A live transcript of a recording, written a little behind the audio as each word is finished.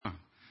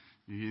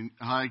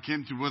I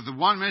came to with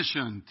one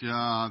mission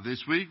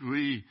this week.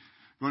 We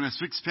going to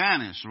speak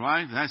Spanish,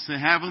 right? That's the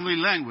heavenly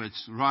language,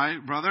 right,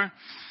 brother?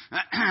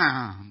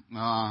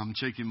 I'm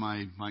checking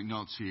my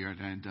notes here,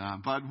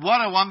 but what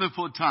a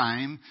wonderful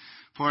time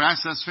for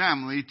us as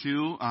family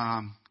to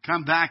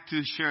come back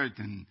to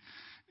Chariton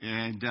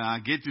and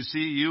get to see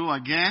you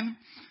again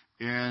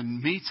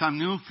and meet some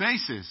new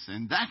faces,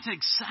 and that's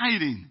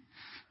exciting.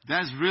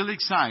 That's really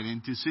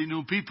exciting to see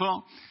new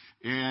people.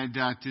 And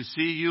to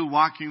see you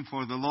walking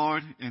for the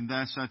Lord, and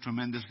that's a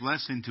tremendous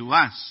blessing to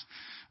us.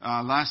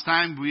 Last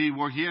time we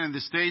were here in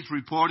the States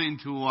reporting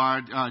to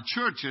our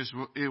churches,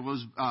 it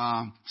was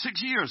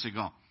 6 years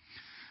ago.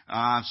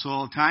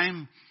 So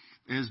time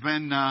has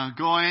been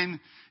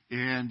going,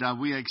 and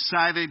we're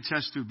excited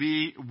just to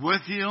be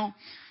with you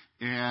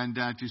and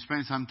to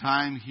spend some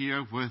time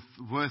here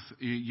with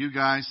you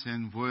guys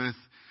and with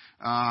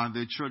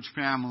the church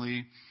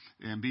family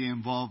and be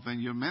involved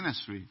in your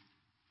ministry.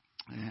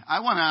 I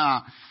want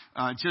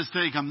to just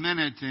take a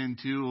minute and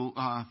to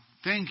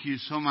thank you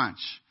so much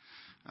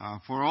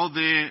for all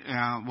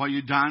the what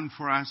you've done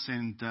for us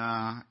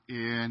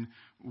and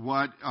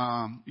what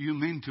you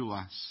mean to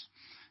us.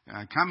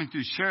 Coming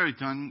to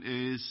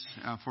Chariton is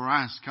for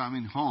us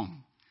coming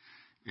home,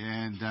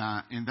 and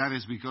that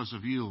is because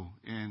of you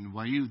and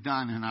what you've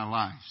done in our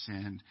lives.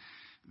 And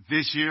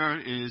this year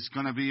is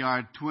going to be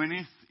our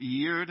 20th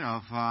year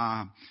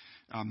of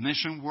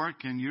mission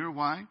work in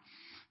Uruguay.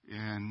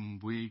 And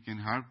we can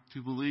hard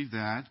to believe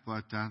that,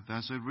 but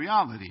that's a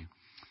reality.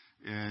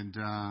 And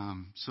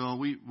so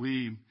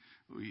we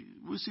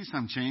see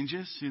some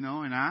changes, in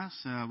us.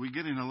 We're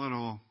getting a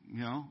little,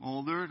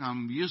 older.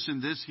 I'm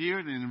using this here,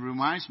 and it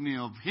reminds me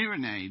of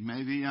hearing aid.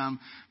 Maybe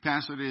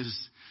Pastor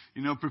is,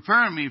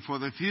 preparing me for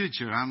the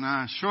future. I'm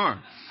not sure.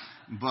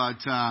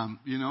 But,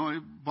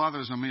 it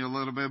bothers me a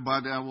little bit,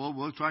 but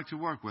we'll try to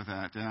work with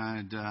that.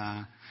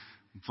 And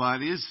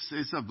but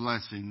it's a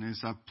blessing.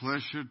 It's a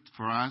pleasure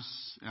for us,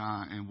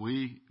 and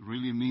we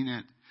really mean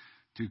it,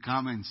 to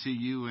come and see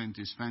you and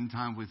to spend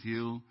time with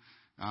you.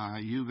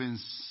 You've been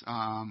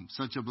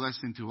such a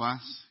blessing to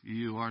us.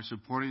 You are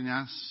supporting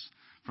us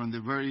from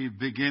the very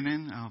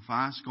beginning of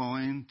us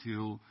going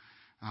to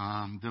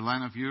the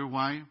land of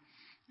Uruguay,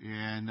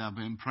 and have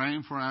been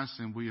praying for us,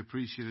 and we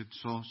appreciate it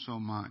so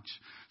much.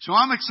 So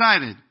I'm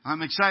excited.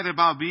 I'm excited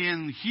about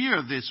being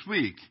here this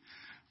week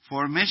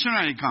for a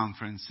missionary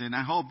conference, and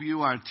I hope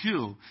you are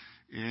too.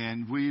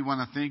 And we want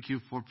to thank you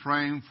for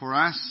praying for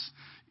us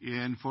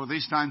and for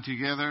this time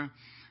together.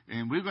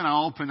 And we're going to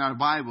open our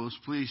Bibles,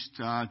 please,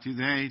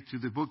 today to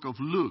the book of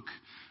Luke.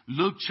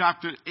 Luke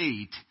chapter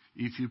 8,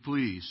 if you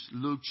please.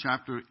 Luke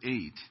chapter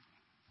 8.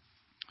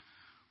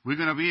 We're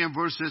going to be in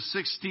verses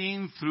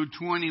 16 through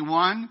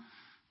 21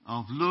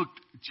 of Luke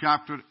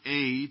chapter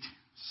 8,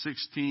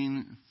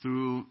 16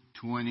 through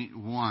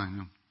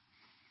 21.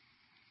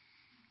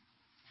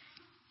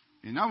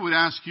 And I would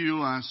ask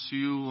you, as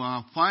you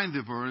find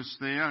the verse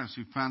there, as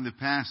you find the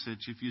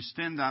passage, if you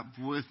stand up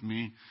with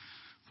me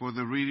for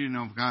the reading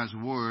of God's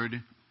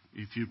Word,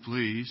 if you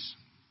please.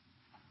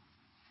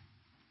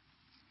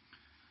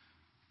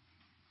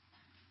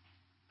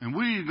 And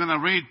we're going to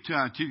read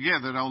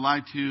together. I would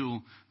like to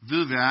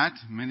do that.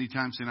 Many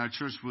times in our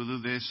church we'll do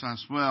this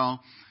as well.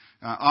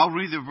 I'll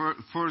read the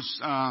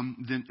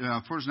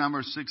first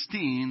number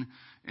 16,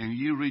 and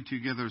you read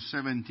together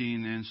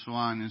 17, and so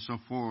on and so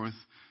forth,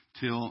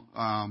 till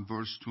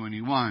verse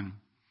 21.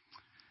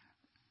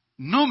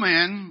 No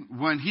man,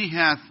 when he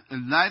hath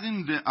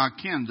lighted a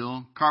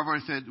candle,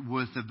 covereth it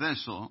with a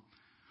vessel,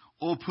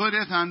 or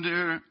putteth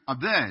under a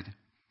bed,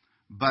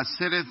 but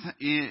setteth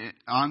it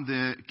on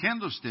the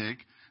candlestick,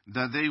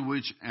 that they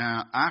which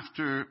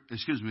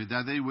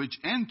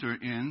enter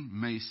in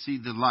may see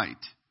the light.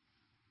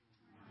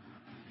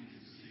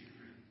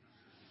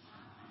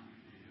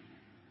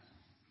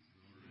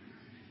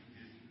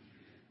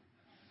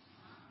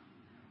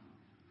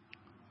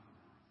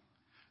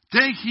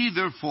 Take heed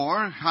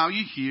therefore how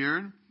ye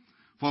hear,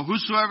 for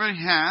whosoever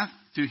hath,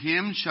 to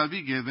him shall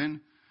be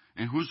given,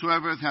 and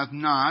whosoever hath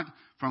not,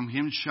 from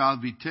him shall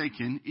be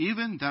taken,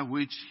 even that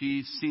which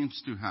he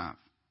seems to have.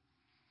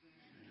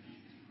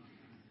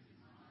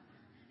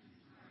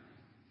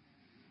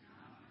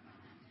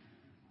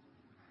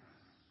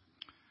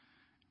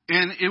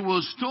 And it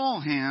was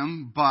told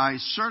him by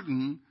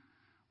certain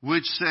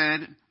which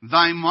said,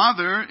 Thy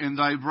mother and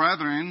thy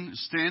brethren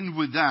stand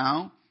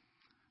without,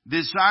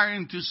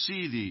 desiring to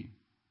see thee.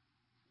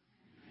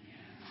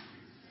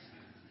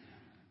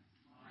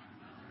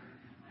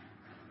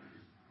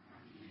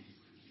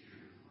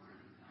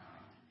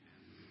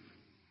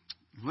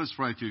 Let's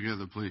pray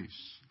together, please.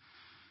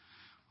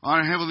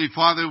 Our Heavenly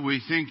Father,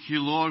 we thank you,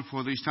 Lord,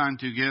 for this time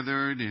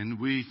together, and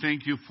we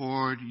thank you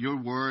for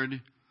your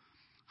word,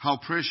 how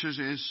precious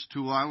it is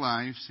to our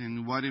lives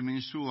and what it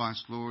means to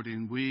us, Lord.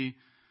 And we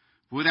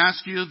would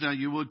ask you that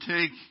you will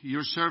take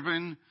your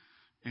servant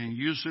and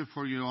use it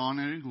for your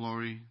honor and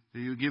glory, that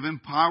you give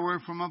him power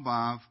from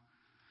above.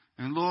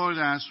 And Lord,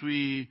 as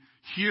we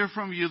hear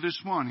from you this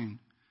morning,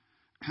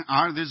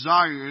 Our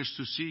desire is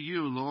to see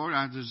you, Lord.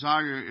 Our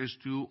desire is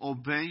to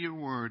obey your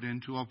word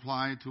and to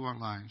apply it to our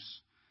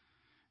lives.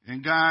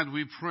 And God,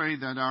 we pray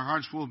that our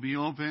hearts will be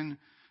open.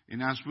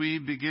 And as we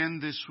begin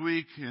this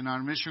week in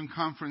our mission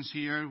conference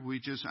here, we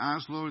just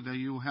ask, Lord, that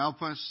you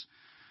help us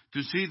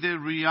to see the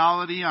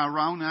reality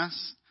around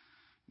us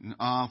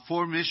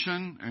for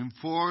mission and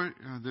for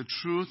the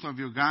truth of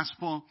your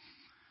gospel.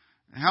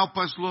 Help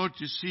us, Lord,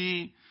 to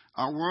see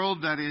a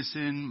world that is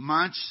in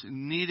much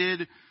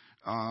needed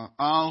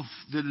of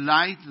the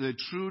light, the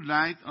true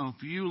light of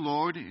you,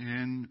 Lord,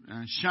 and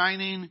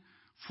shining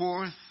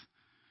forth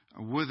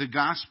with the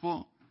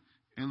gospel.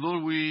 And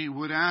Lord, we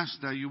would ask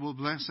that you will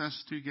bless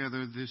us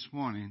together this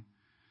morning.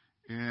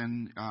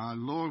 And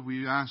Lord,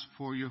 we ask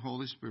for your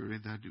Holy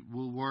Spirit that it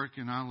will work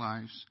in our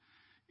lives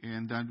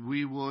and that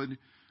we would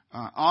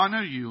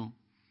honor you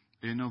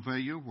and obey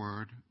your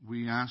word.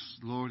 We ask,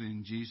 Lord,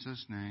 in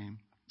Jesus' name,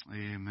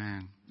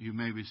 amen. You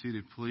may be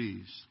seated,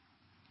 please.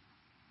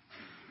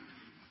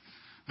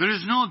 There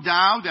is no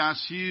doubt,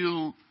 as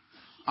you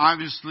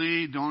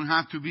obviously don't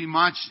have to be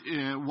much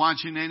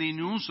watching any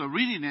news or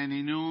reading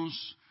any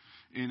news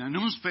in a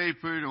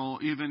newspaper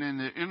or even in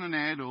the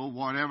internet or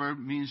whatever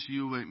means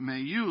you may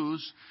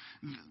use,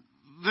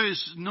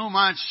 there's no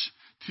much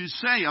to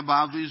say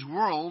about this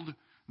world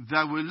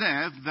that we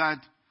live that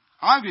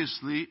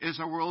obviously is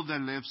a world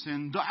that lives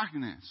in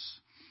darkness.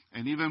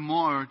 And even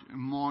more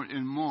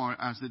and more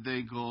as the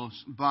day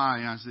goes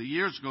by, as the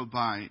years go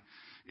by.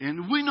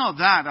 And we know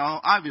that,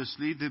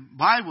 obviously, the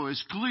Bible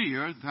is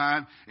clear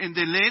that in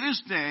the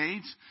latest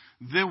days,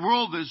 the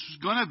world is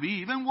going to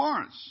be even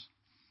worse.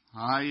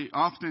 I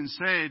often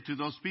say to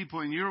those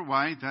people in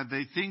Uruguay that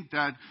they think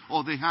that,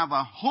 or they have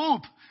a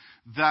hope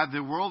that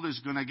the world is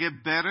going to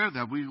get better,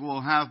 that we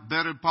will have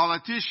better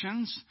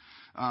politicians.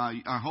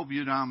 I hope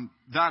you don't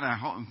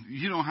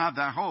have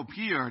that hope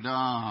here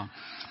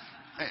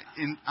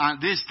in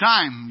this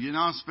time,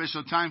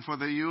 special time for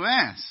the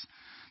U.S.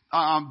 But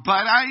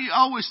I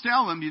always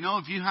tell them,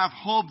 if you have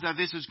hope that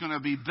this is going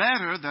to be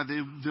better, that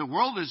the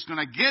world is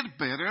going to get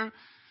better,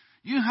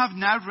 you have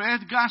not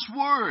read God's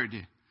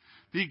Word.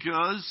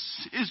 Because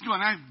it's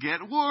going to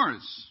get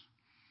worse.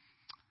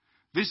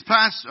 This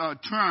past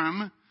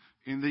term,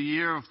 in the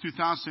year of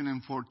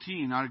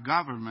 2014, our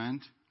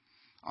government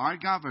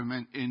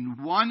in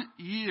 1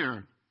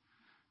 year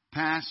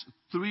passed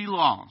 3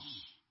 laws.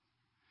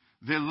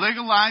 They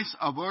legalized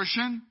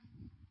abortion,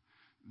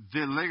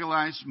 they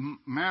legalized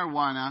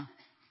marijuana,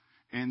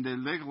 and they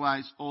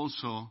legalized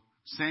also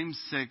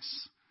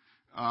same-sex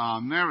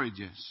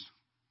marriages.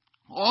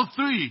 All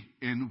 3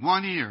 in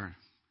 1 year.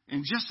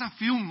 In just a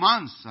few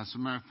months, as a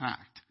matter of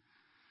fact.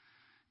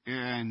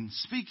 And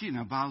speaking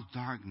about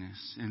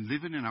darkness and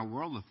living in a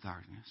world of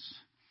darkness.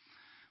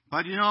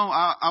 But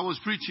I was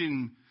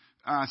preaching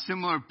a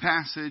similar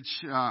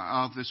passage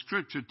of the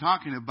scripture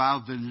talking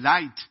about the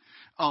light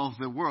of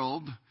the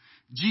world,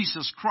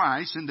 Jesus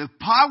Christ, and the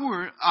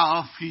power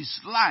of his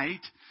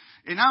light.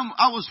 And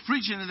I was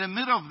preaching in the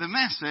middle of the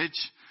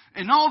message,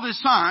 and all of a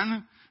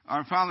sudden,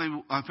 our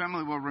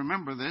family will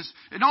remember this,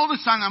 and all of a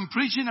sudden I'm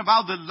preaching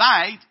about the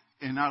light.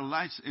 And our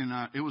lights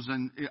it was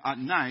at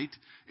night,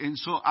 and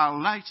so our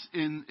lights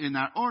in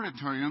our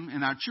auditorium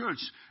in our church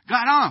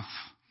got off,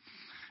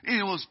 and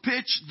it was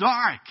pitch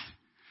dark.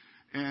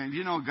 And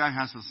God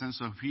has a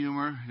sense of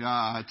humor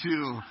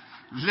to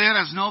let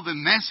us know the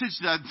message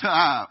that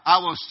I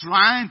was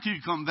trying to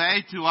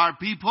convey to our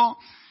people.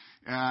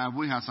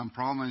 We had some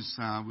problems.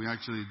 We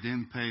actually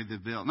didn't pay the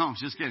bill. No,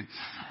 just kidding.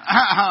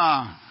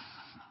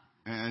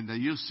 And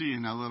you'll see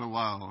in a little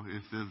while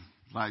if the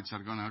lights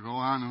are going to go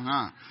on or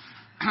not.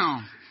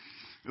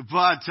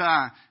 But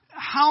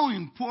how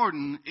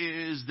important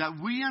is that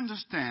we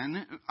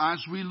understand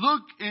as we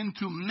look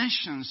into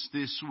missions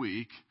this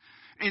week,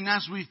 and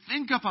as we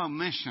think about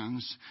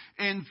missions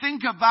and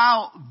think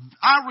about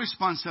our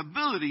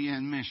responsibility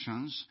in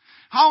missions,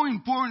 how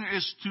important it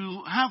is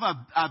to have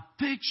a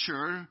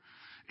picture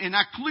and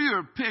a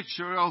clear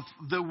picture of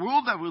the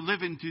world that we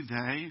live in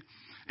today,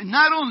 and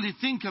not only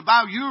think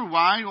about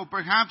Uruguay or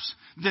perhaps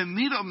the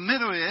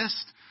Middle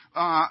East,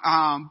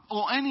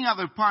 or any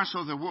other parts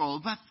of the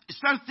world, but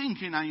start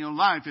thinking on your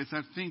life,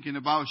 start thinking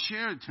about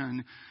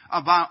Chariton,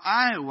 about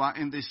Iowa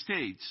in the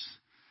States,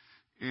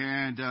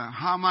 and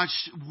how much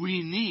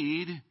we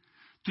need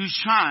to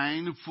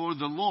shine for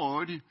the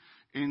Lord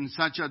in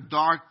such a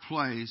dark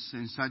place,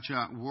 in such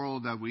a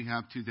world that we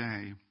have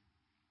today.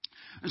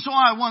 And so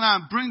I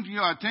want to bring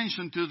your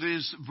attention to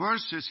these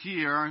verses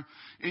here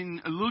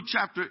in Luke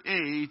chapter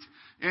 8,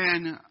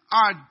 and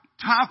our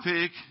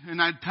topic and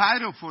our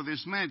title for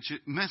this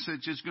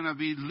message is going to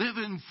be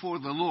Living for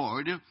the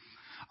Lord,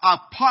 a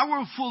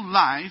powerful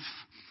life,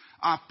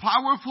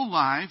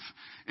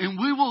 and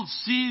we will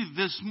see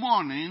this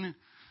morning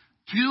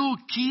 2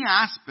 key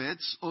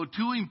aspects or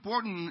 2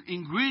 important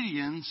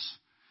ingredients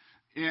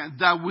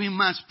that we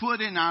must put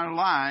in our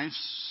lives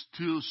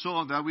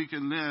so that we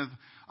can live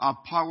a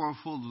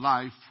powerful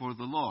life for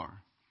the Lord.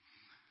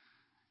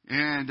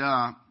 And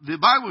the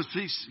Bible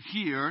speaks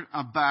here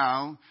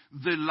about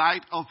the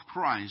light of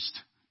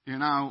Christ.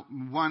 And I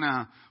want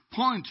to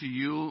point to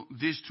you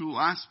these two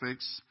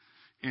aspects,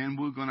 and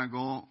we're going to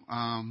go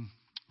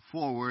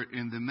forward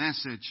in the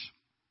message.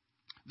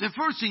 The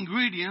first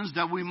ingredients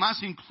that we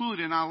must include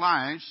in our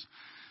lives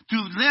to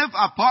live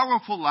a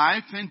powerful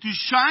life and to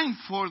shine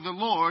for the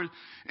Lord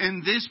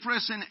in this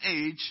present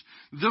age,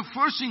 the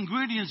first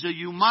ingredients that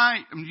you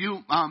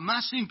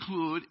must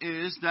include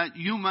is that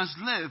you must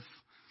live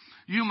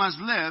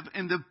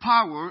in the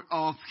power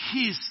of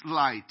His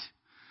light.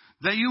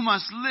 That you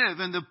must live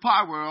in the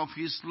power of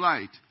His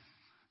light.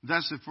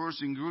 That's the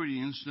first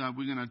ingredients that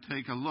we're going to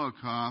take a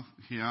look at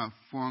here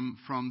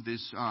from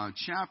this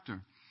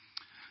chapter.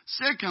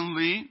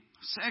 Secondly,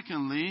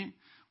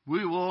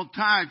 we will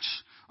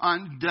touch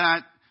on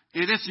that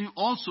it is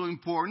also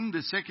important,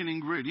 the second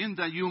ingredient,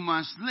 that you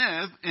must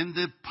live in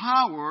the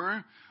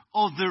power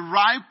of the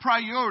right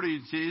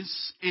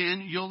priorities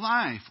in your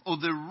life.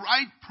 Of the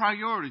right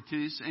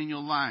priorities in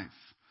your life.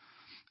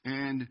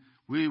 And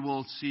we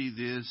will see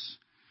this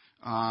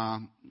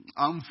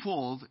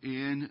unfold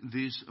in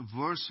these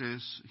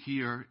verses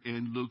here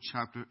in Luke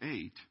chapter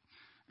 8.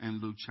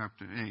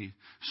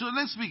 So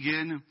let's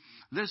begin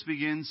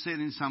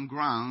setting some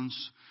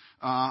grounds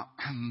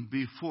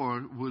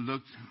before we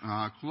look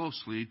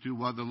closely to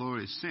what the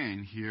Lord is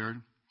saying here.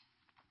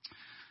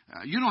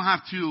 You don't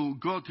have to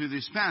go to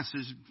this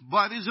passage,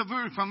 but it's a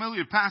very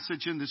familiar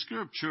passage in the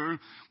Scripture.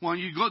 When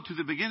you go to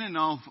the beginning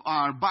of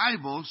our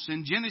Bibles,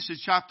 in Genesis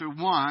chapter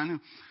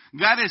 1,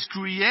 God is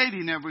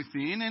creating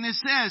everything, and it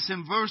says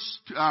in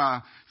verse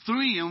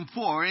 3 and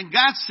 4, and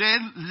God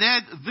said,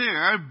 "Let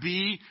there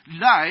be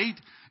light,"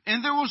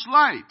 and there was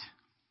light.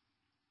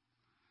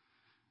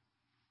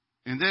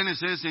 And then it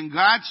says, and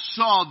God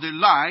saw the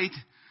light,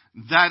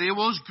 that it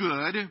was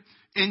good,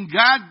 and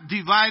God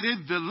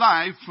divided the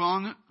light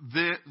from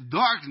the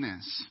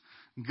darkness.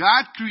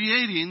 God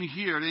creating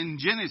here in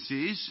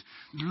Genesis,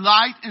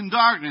 light and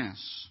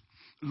darkness.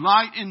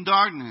 Light and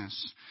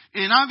darkness.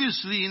 And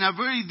obviously, in a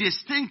very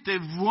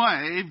distinctive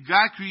way,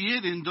 God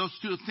created those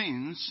two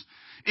things.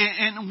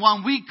 And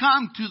when we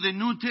come to the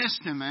New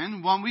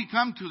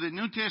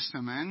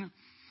Testament,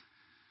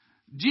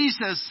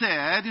 Jesus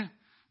said,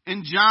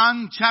 in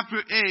John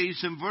chapter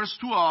 8 and verse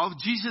 12,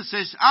 Jesus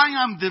says, "I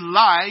am the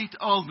light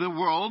of the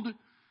world.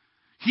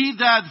 He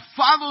that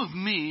followeth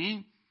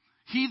me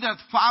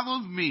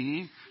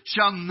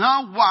shall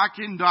not walk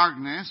in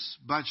darkness,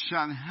 but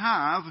shall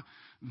have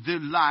the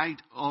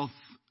light of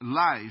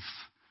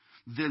life."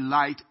 The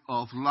light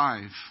of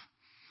life.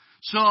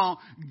 So,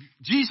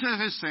 Jesus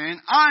is saying,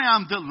 I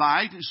am the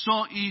light.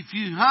 So if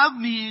you have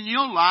me in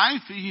your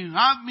life, if you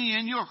have me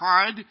in your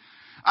heart,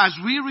 as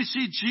we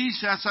receive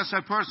Jesus as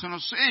a personal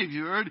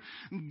Savior,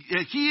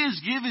 He is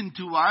given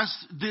to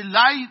us the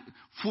light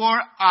for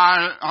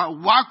our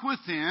walk with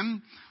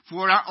Him,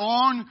 for our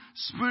own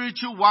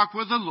spiritual walk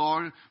with the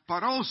Lord,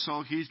 but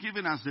also He's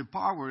given us the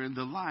power and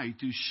the light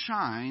to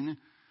shine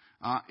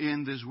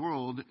in this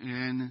world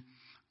and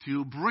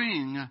to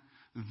bring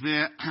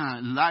the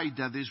light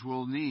that this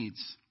world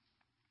needs.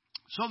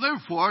 So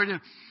therefore,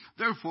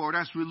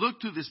 as we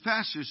look to this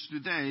passage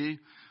today,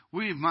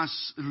 we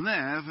must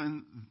live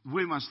in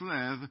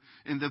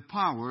the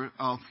power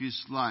of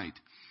His light.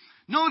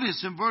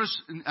 Notice in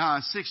verse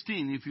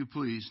 16, if you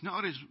please.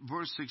 Notice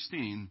verse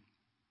 16.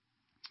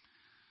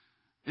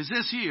 It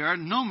says here,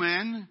 "No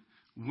man,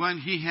 when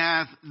he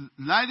hath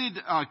lighted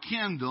a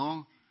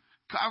candle,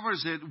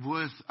 covers it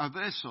with a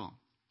vessel,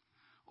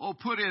 or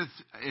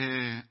putteth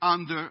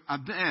under a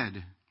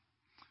bed,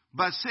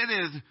 but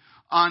setteth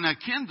on a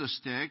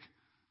candlestick,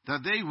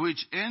 that they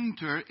which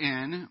enter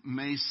in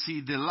may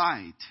see the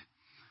light."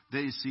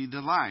 They see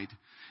the light.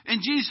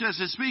 And Jesus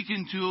is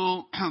speaking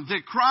to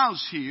the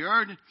crowds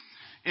here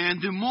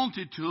and the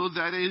multitude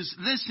that is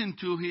listening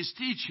to His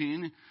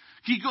teaching.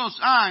 He goes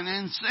on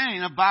and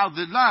saying about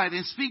the light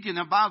and speaking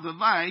about the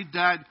light,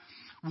 that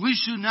we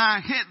should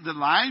not hit the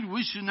light.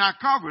 We should not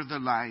cover the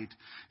light.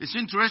 It's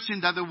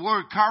interesting that the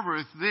word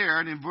covereth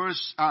there in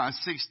verse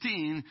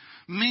 16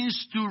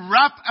 means to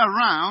wrap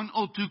around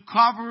or to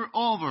cover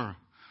over.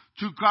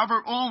 To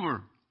cover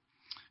over.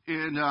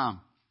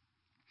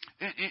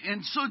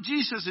 And so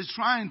Jesus is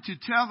trying to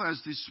tell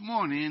us this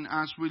morning,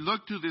 as we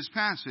look to this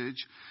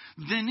passage,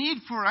 the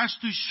need for us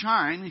to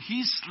shine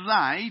His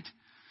light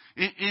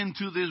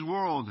into this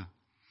world.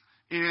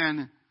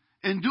 And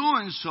in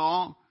doing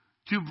so,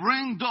 to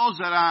bring those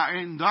that are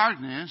in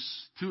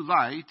darkness to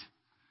light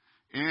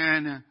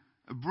and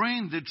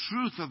bring the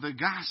truth of the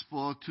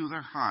gospel to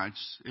their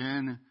hearts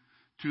and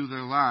to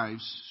their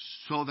lives,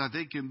 so that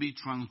they can be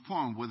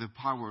transformed with the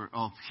power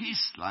of His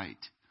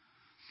light.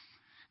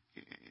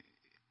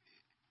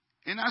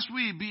 And as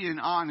we being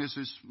honest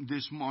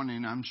this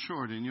morning, I'm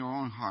sure in your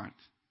own heart,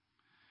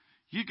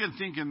 you can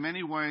think in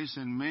many ways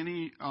and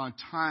many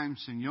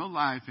times in your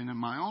life and in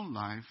my own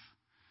life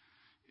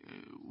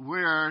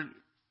where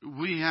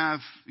we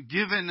have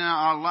given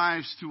our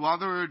lives to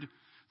other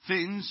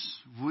things.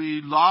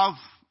 We love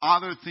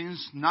other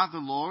things, not the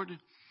Lord.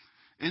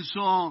 And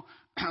so,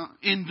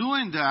 in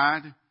doing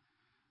that,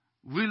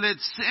 we let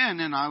sin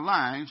in our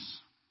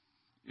lives.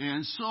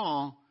 And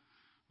so,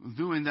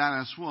 doing that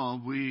as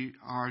well, we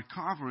are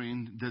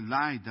covering the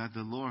light that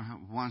the Lord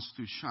wants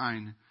to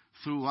shine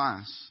through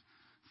us.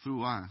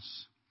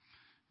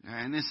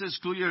 And it says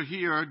clear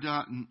here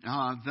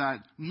that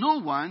no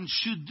one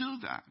should do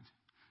that.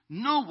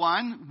 No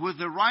one with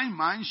the right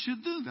mind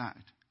should do that.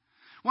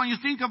 When you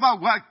think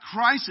about what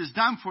Christ has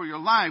done for your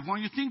life,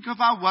 when you think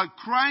about what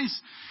Christ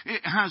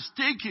has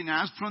taken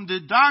us from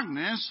the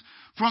darkness,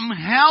 from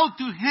hell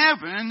to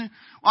heaven,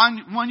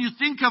 when you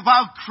think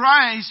about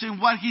Christ and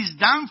what He's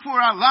done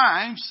for our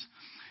lives,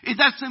 it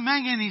doesn't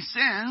make any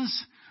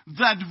sense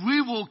that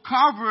we will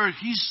cover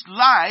His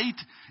light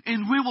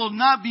and we will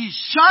not be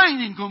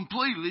shining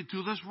completely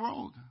to this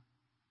world.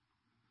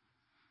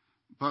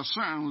 But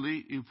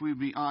certainly, if we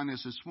be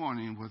honest this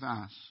morning with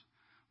us,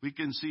 we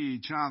can see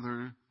each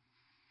other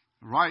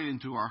right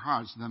into our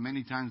hearts that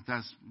many times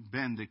that's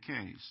been the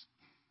case.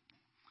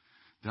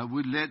 That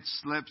we let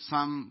slip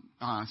some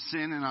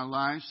sin in our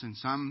lives and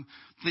some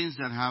things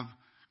that have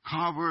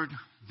covered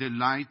the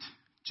light,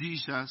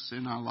 Jesus,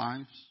 in our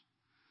lives.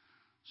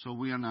 So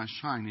we are not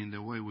shining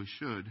the way we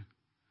should.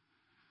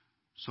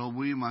 So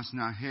we must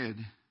not hide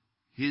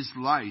His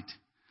light.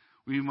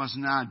 We must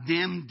not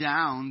dim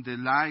down the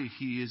light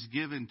He is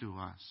given to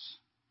us.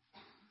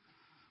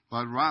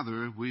 But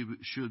rather, we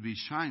should be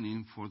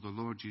shining for the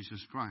Lord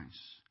Jesus Christ.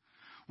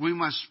 We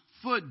must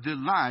put the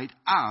light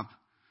up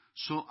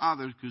so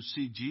others could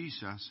see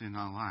Jesus in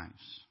our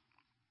lives.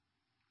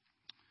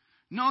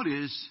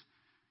 Notice,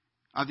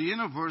 at the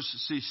end of verse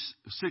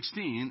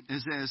 16,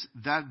 it says,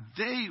 that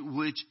they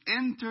which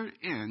enter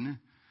in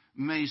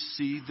may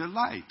see the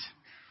light.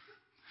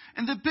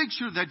 And the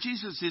picture that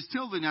Jesus is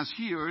telling us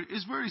here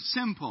is very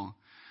simple.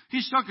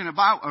 He's talking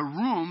about a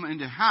room in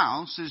the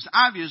house. It's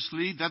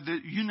obviously that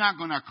you're not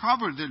going to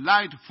cover the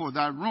light for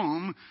that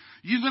room.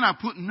 You're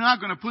not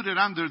going to put it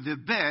under the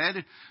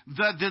bed.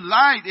 The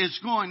light is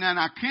going on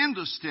a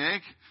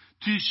candlestick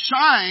to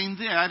shine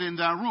there in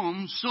that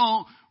room.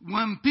 So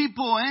when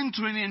people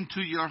enter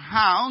into your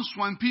house,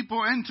 when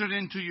people enter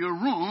into your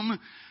room,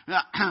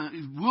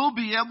 will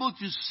be able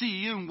to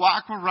see and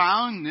walk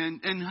around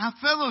and have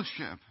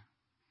fellowship.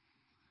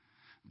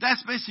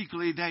 That's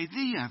basically the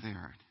idea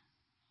there.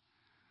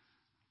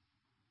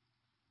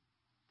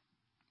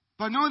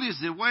 But notice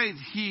the way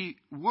he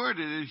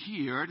worded it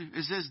here.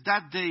 It says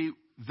that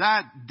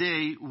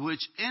they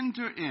which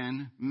enter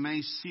in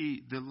may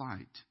see the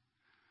light.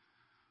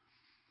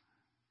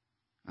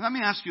 Let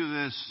me ask you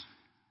this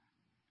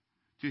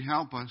to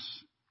help us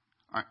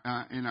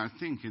in our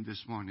thinking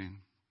this morning.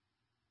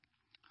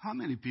 How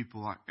many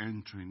people are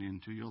entering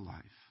into your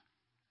life?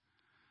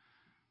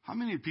 How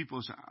many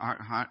people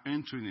are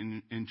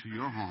entering into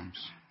your homes?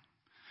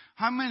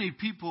 How many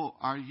people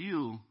are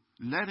you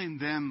letting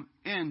them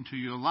into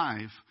your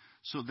life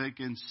so they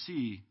can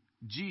see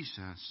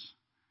Jesus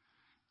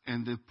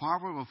and the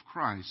power of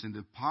Christ and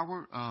the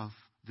power of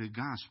the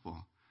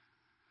gospel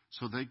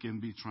so they can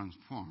be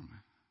transformed?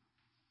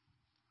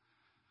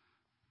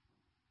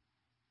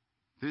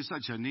 There's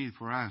such a need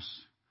for us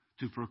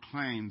to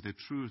proclaim the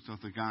truth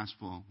of the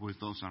gospel with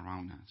those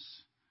around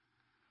us.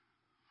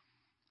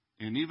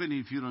 And even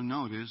if you don't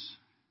notice,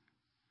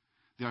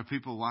 there are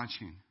people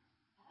watching.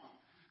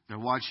 They're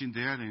watching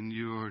there in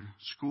your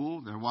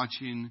school. They're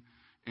watching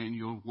in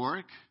your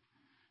work,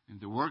 in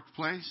the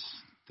workplace.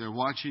 They're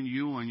watching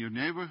you in your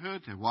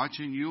neighborhood. They're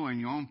watching you in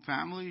your own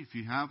family if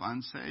you have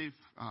unsafe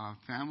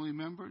family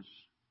members.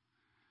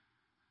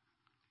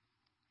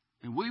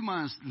 And we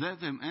must let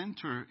them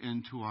enter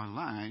into our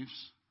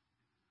lives.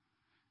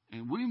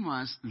 And we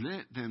must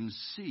let them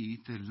see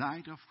the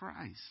light of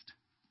Christ.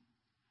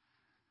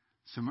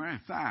 As a matter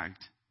of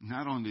fact,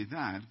 not only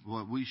that,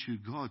 but we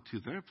should go to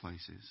their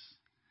places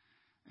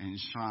and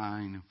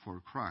shine for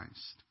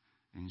Christ.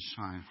 And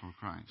shine for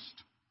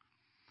Christ.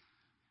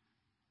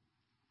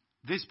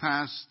 This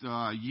past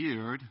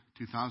year,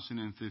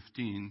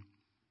 2015,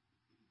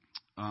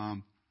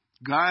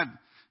 God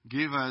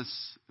gave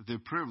us the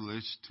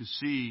privilege to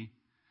see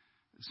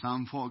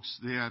some folks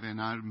there in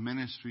our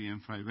ministry in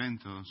Fray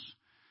Bentos.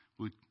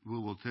 We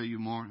will tell you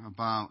more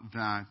about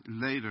that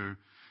later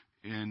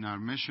in our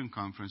mission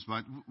conference.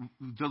 But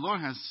the Lord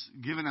has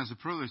given us a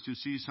privilege to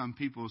see some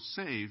people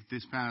saved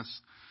this past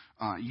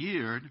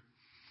year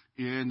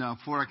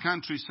for a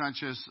country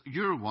such as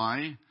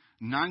Uruguay,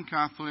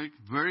 non-Catholic,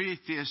 very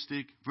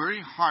atheistic,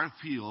 very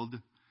hard-filled.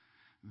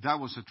 That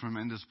was a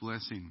tremendous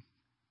blessing.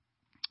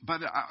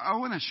 But I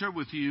want to share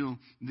with you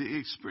the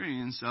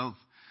experience of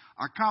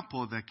a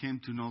couple that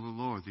came to know the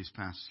Lord this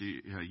past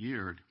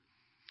year.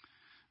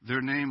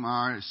 Their name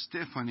are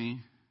Stephanie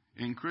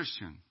and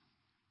Christian.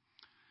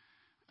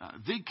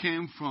 They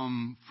came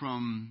from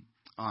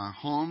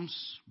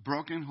homes,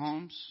 broken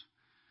homes.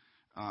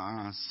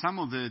 Some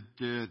of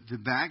the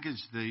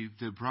baggage they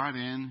brought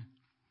in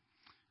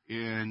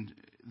and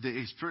the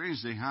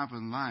experience they have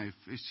in life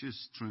is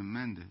just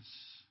tremendous.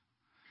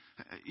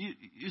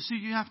 You see,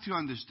 you have to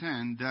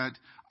understand that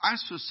our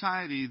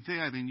society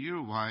there in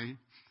Uruguay,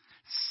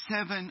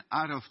 7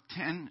 out of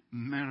 10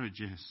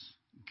 marriages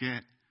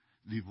get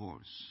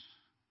divorced.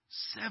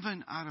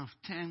 7 out of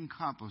 10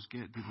 couples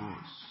get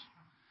divorced.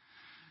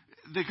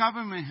 The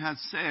government has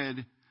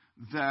said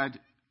that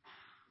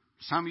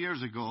some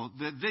years ago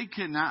that they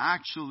cannot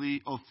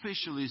actually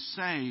officially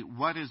say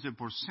what is the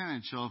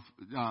percentage of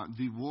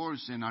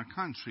divorce in our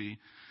country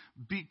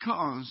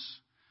because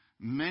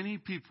many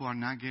people are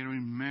not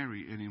getting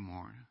married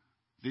anymore.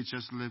 They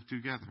just live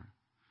together,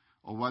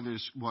 or what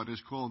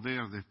is called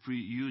there the free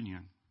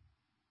union.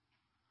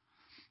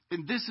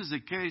 And this is the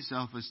case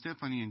of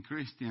Stephanie and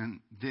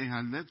Christian. They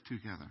had lived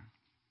together.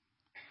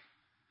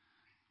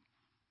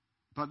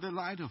 But the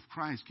light of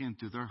Christ came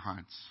to their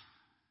hearts.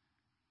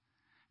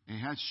 It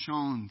had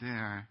shone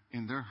there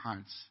in their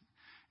hearts.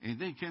 And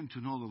they came to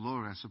know the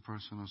Lord as a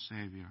personal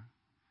Savior.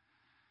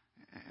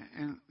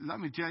 And let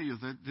me tell you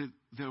that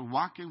they're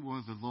walking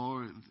with the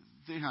Lord.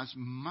 They have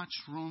much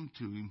room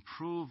to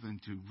improve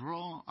and to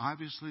grow.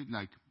 Obviously,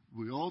 like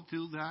we all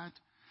do that.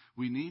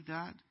 We need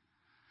that.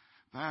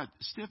 But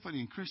Stephanie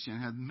and Christian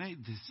had made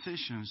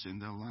decisions in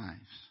their lives.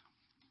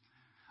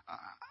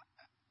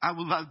 I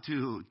would love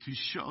to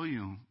show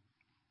you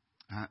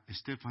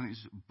Stephanie's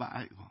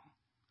Bible.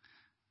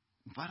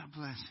 What a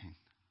blessing.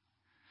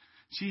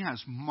 She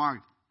has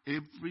marked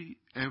every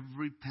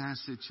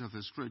passage of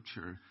the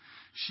Scripture.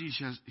 She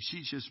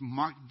just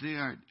marked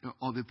there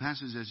all the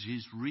passages that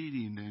she's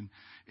reading,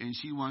 and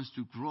she wants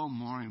to grow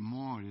more and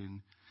more.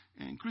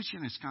 And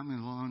Christian is coming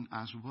along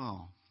as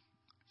well.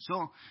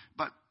 So,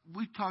 but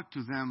we talked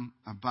to them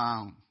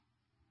about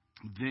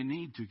the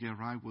need to get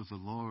right with the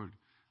Lord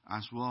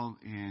as well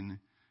in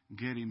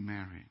getting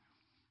married.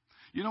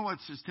 You know what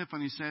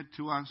Stephanie said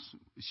to us?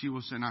 She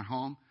was in our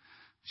home.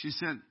 She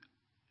said,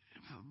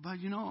 but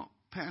you know,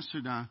 Pastor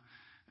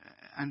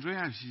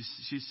Andrea,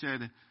 she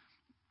said,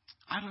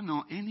 I don't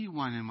know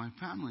anyone in my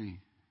family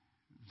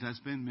that's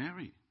been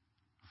married,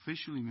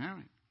 officially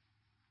married.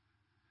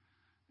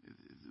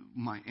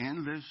 My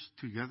aunt lives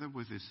together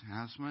with his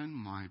husband.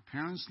 My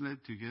parents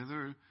live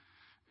together.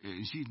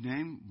 She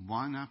named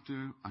one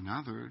after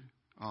another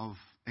of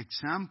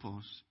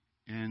examples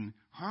in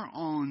her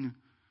own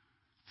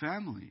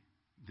family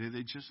that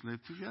they just live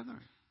together.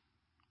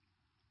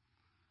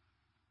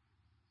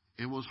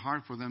 It was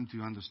hard for them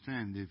to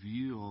understand the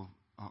view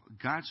of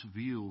God's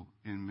view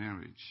in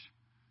marriage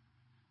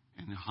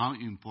and how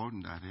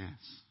important that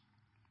is.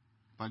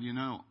 But you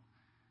know,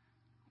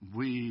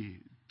 we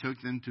took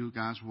them to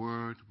God's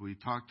Word. We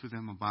talked to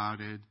them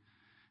about it.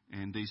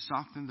 And they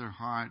softened their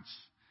hearts.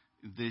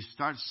 They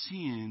start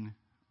seeing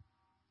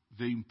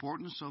the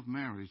importance of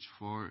marriage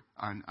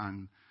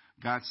on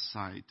God's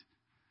side.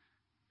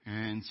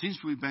 And since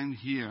we've been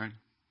here,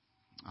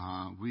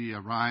 we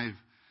arrived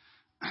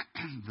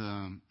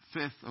the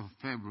 5th of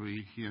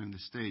February here in the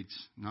States,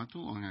 not too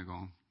long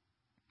ago.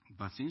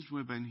 But since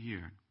we've been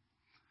here,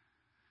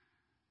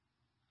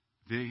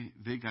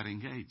 they got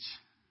engaged.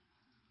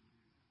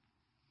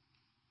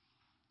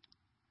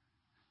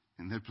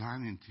 And they're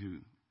planning to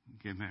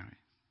get married.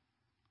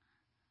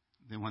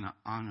 They want to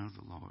honor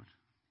the Lord.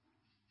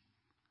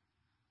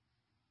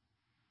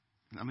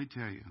 Let me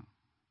tell you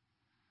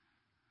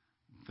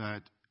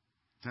that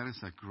is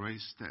a great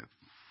step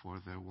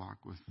for their walk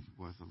with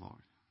the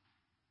Lord.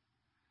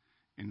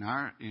 In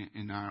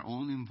our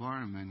own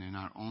environment, in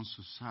our own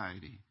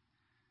society,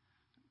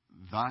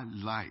 that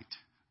light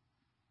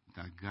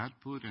that God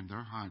put in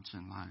their hearts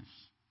and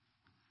lives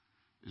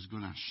is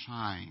going to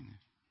shine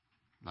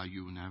like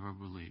you will never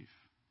believe.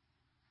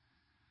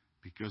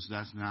 Because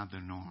that's not the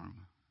norm.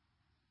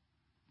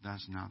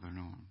 That's not the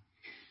norm.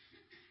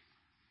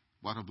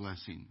 What a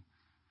blessing.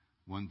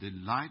 When the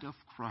light of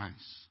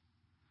Christ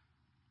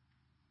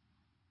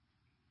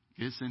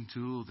gets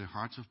into the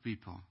hearts of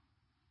people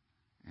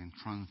and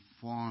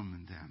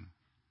transforms them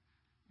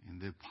in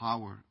the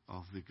power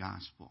of the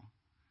gospel.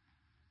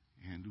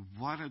 And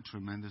what a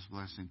tremendous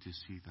blessing to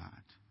see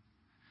that.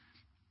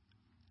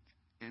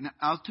 And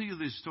I'll tell you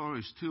these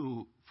stories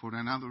too for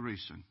another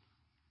reason.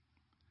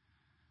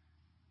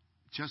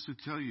 Just to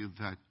tell you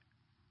that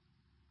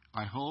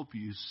I hope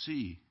you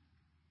see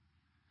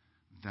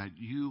that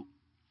you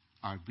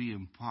are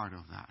being part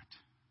of that.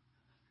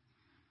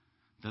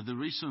 That the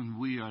reason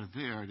we are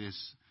there is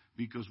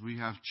because we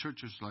have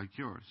churches like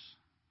yours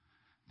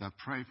that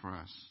pray for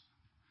us,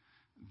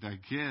 that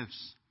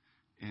gives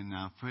in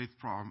a faith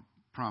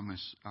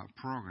promise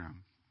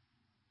program,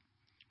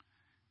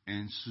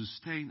 and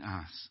sustain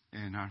us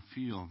in our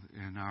field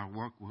and our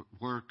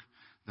work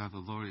that the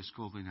Lord is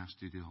calling us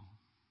to do.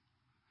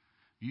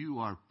 You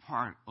are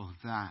part of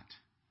that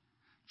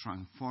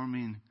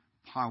transforming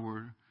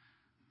power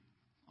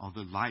of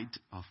the light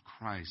of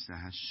Christ that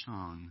has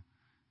shone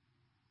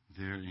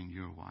there in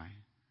your way.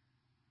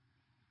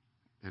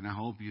 And I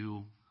hope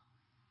you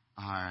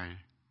are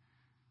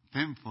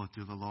thankful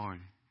to the Lord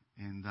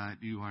and that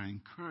you are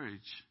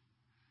encouraged.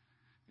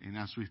 And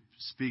as we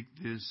speak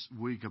this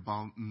week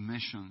about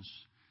missions,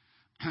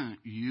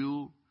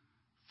 you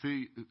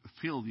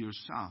feel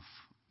yourself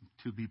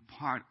to be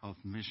part of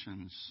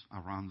missions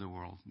around the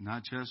world.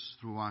 Not just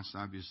through us,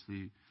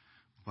 obviously,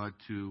 but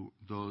to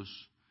those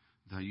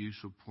that you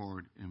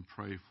support and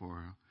pray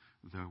for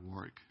their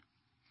work.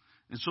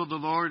 And so the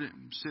Lord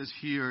says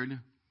here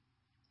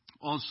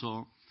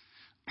also,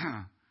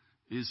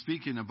 is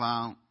speaking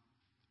about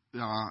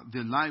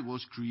the light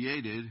was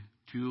created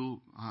to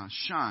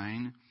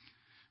shine.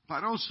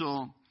 But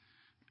also,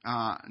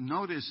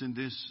 notice in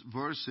these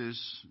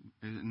verses,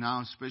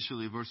 now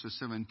especially verses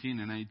 17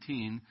 and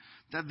 18,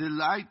 that the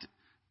light,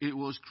 it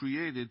was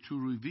created to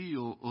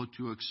reveal or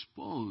to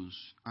expose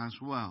as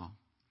well.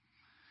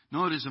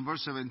 Notice in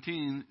verse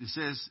 17, it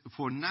says,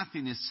 "For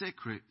nothing is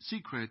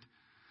secret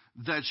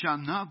that shall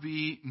not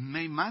be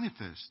made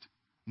manifest,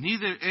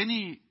 neither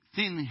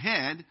anything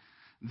hid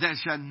that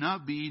shall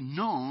not be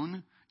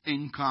known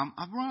and come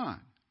abroad.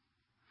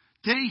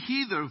 Take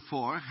heed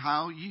therefore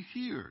how you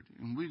heard."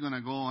 And we're going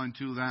to go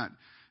into that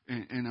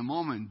in a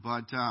moment.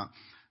 But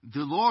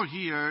the Lord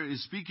here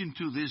is speaking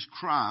to this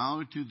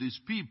crowd, to these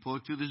people,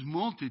 to this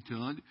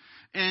multitude,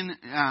 and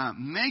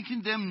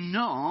making them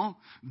know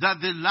that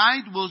the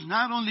light was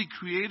not only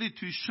created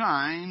to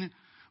shine,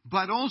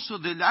 but also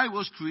the light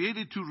was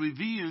created to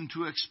reveal and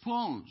to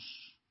expose.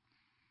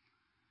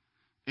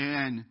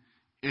 And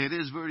it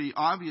is very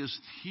obvious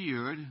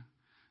here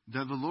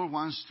that the Lord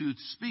wants to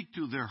speak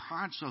to the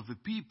hearts of the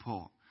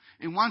people.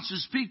 It wants to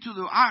speak to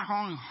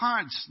our own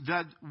hearts,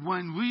 that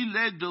when we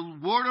let the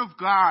Word of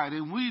God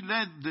and we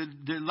let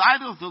the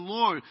light of the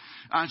Lord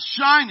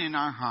shine in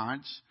our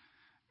hearts,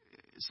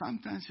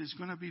 sometimes it's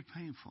going to be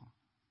painful.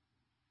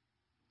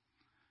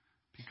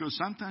 Because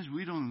sometimes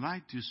we don't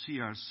like to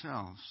see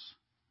ourselves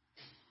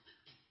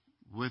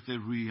with the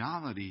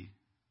reality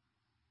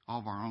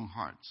of our own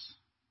hearts.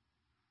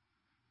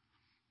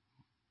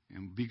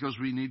 And because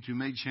we need to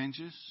make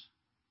changes,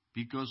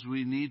 because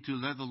we need to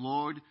let the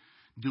Lord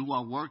do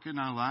our work in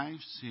our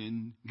lives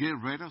and get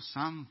rid of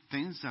some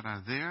things that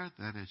are there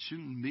that it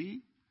shouldn't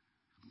be,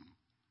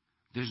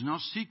 there's no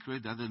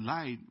secret that the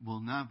light will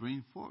not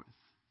bring forth.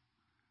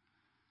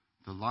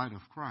 The light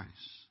of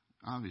Christ,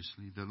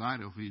 obviously, the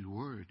light of His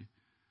Word.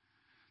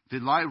 The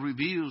light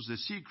reveals the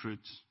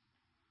secrets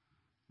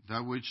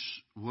that which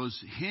was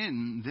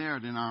hidden there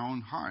in our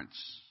own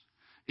hearts.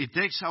 It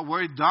takes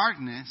away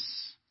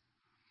darkness.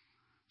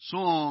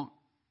 So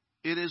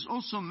it is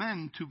also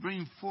meant to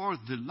bring forth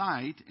the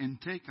light and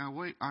take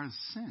away our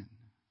sin.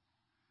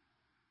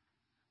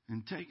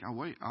 And take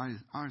away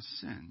our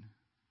sin.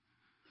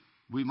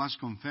 We must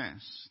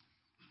confess.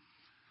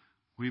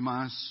 We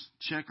must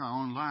check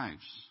our own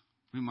lives.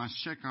 We must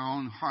check our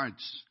own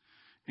hearts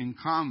and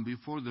come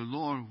before the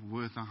Lord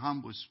with a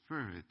humble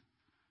spirit.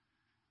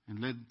 And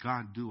let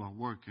God do a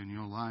work in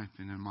your life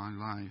and in my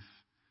life.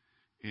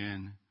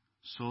 And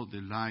so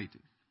the light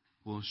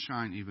will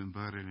shine even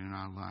better in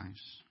our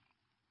lives.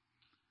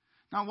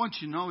 Now I want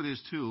you to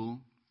notice too,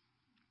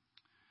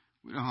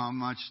 we don't have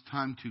much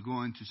time to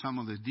go into some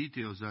of the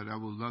details that I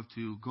would love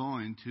to go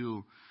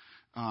into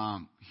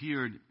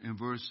here in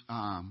verse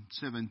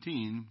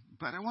 17.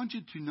 But I want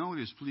you to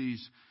notice,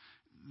 please,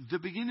 the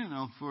beginning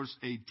of verse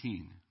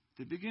 18.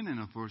 The beginning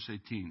of verse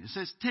 18. It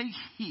says, "Take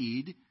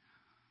heed,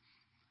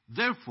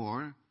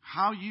 therefore,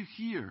 how you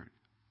hear."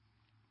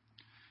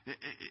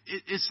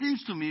 It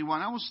seems to me,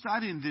 when I was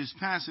studying this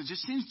passage, it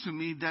seems to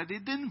me that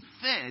it didn't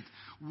fit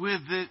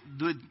with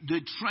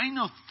the train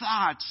of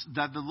thoughts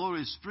that the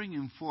Lord is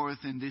bringing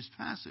forth in this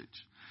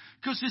passage.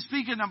 Because He's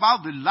speaking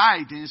about the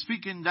light, and He's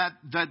speaking that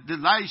the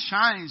light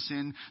shines,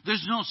 and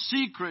there's no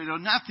secret or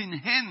nothing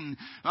hidden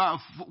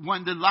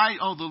when the light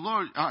of the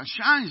Lord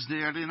shines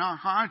there in our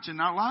hearts and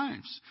our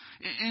lives.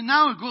 And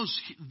now it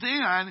goes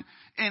there,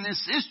 and it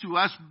says to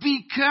us,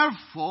 be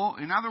careful.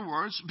 In other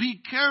words, be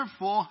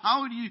careful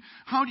how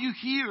do you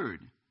hear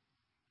it.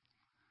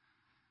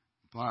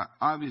 But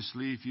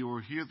obviously, if you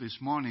were here this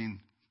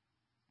morning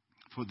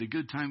for the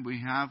good time we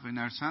have in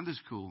our Sunday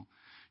school,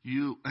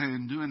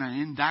 and doing an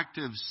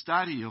inductive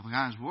study of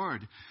God's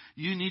Word,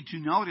 you need to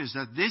notice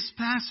that this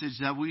passage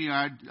that we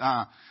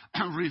are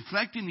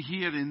reflecting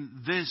here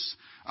in this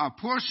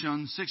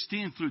portion,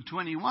 16 through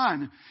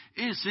 21,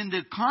 is in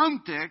the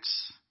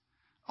context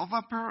of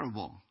a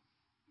parable.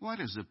 What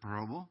is a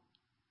parable?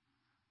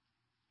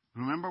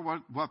 Remember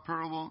what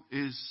parable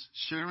is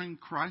sharing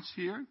Christ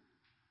here?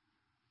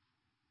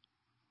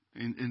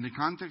 In the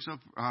context of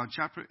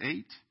chapter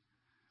 8?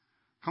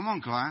 Come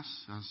on,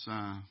 class, as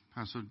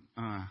Pastor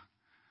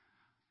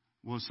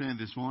was saying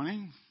this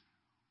morning.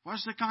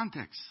 What's the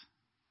context?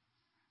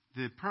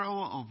 The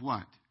parable of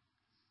what?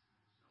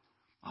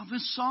 Of the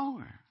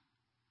sower.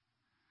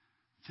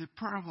 The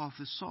parable of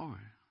the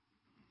sower.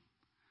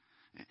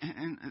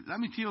 And let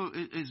me tell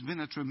you, it's been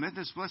a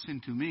tremendous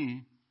blessing to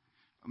me.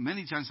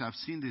 Many times I've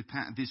seen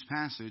this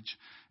passage.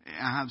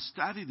 I have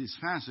studied this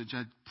passage.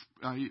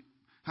 I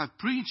have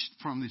preached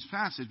from this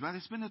passage. But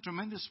it's been a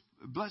tremendous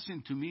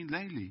blessing to me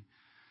lately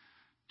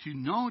to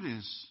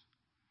notice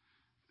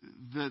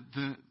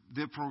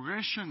the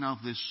progression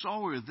of the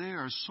sower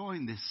there,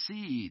 sowing the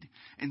seed,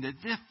 and the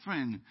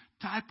different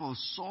type of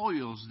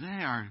soils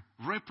there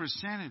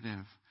representing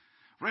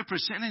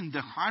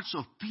the hearts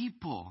of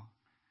people,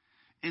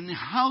 and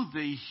how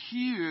they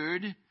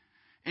heard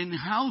and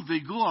how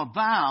they go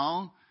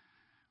about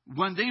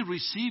when they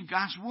receive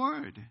God's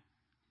Word.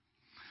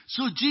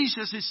 So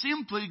Jesus is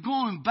simply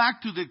going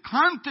back to the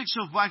context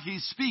of what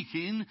he's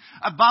speaking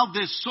about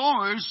the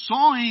sowers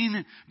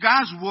sowing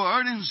God's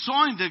word and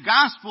sowing the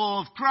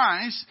gospel of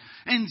Christ,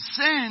 and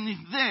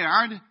saying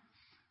there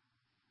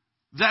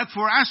that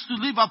for us to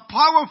live a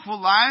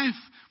powerful life,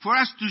 for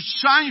us to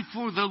shine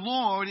for the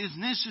Lord, is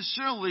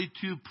necessarily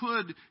to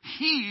put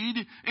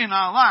heed in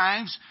our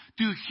lives,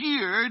 to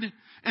hear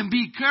and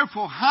be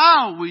careful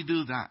how we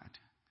do that.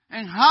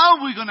 And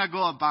how we're going to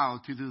go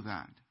about to do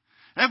that.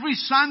 Every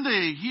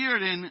Sunday here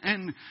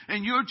in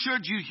your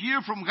church, you hear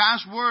from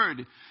God's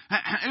Word.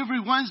 Every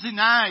Wednesday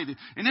night,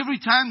 and every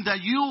time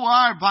that you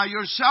are by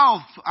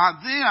yourself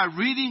there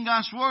reading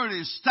God's Word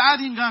and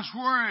studying God's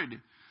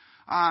Word,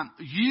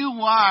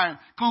 you are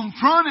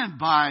confronted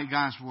by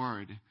God's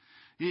Word.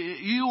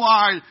 You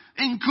are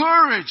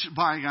encouraged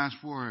by God's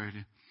Word.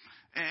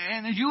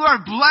 And you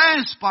are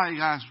blessed by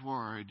God's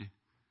Word.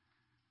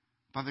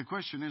 But the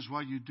question is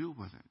what you do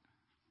with it.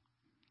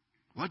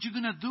 What you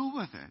going to do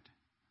with it?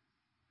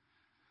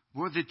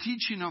 With the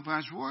teaching of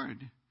God's Word.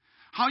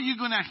 How are you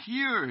going to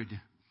hear it?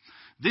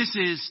 This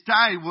is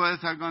tied with,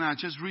 I'm going to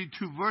just read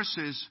 2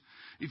 verses.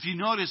 If you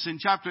notice in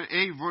chapter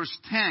 8, verse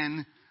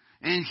 10,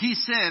 and he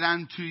said,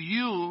 unto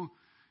you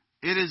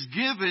it is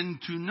given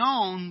to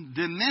know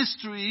the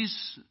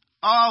mysteries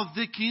of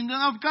the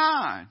kingdom of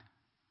God.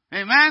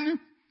 Amen?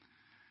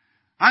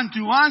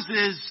 Unto us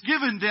is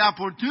given the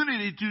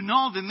opportunity to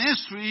know the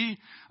mystery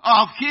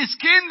of His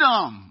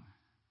kingdom.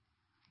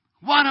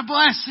 What a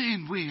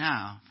blessing we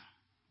have.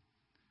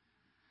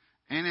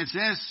 And it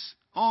says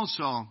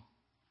also,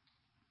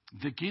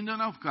 the kingdom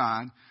of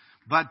God,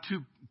 but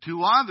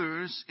to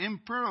others in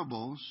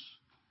parables,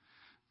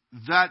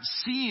 that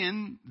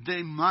seeing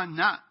they might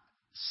not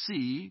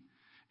see,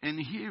 and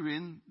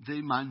hearing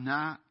they might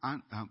not,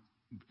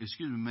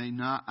 may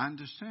not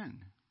understand.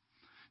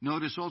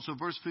 Notice also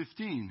verse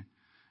 15.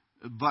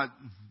 But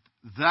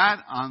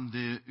that on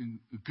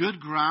the good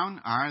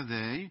ground are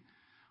they,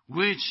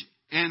 which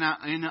in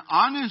an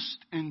honest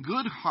and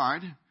good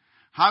heart,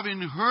 having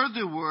heard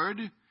the word,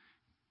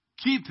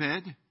 keep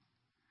it,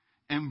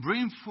 and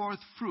bring forth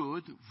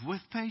fruit with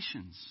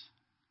patience.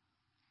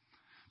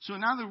 So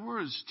in other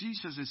words,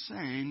 Jesus is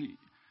saying,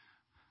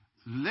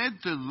 let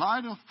the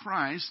light of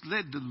Christ,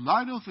 let the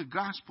light of the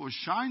gospel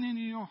shine in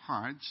your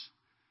hearts,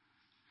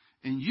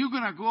 and you're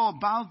going to go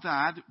about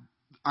that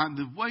on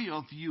the way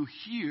of you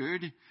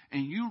heard,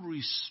 and you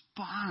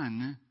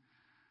respond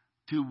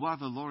to what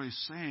the Lord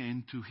is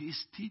saying, to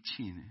His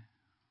teaching.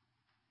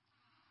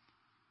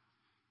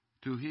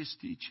 To His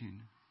teaching.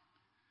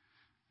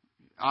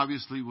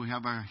 Obviously, we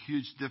have a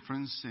huge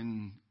difference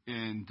in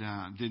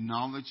the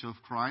knowledge of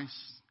Christ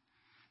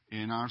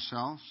in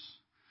ourselves.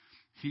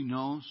 He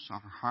knows our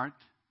heart.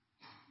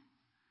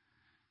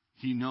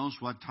 He knows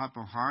what type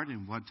of heart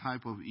and what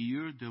type of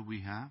ear that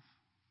we have.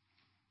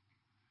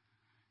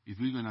 If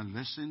we're going to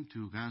listen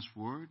to God's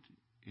Word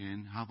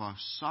and have a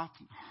soft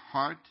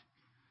heart,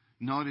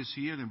 notice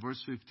here in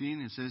verse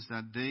 15 it says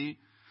that they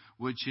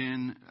which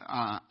in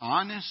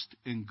honest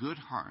and good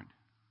heart.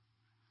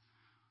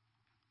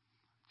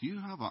 Do you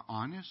have an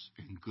honest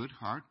and good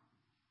heart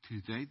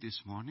today, this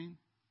morning?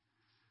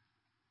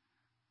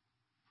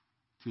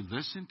 To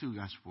listen to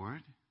God's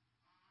Word?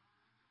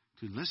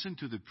 To listen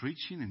to the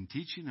preaching and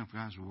teaching of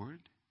God's Word?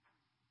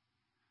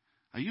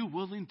 Are you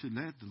willing to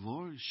let the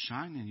Lord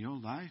shine in your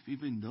life,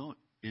 even though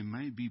it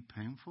may be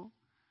painful?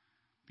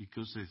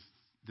 Because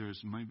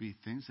there's maybe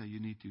things that you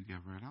need to get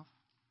rid of.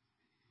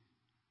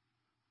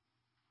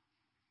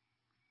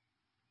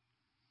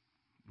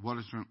 What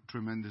a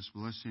tremendous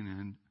blessing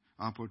and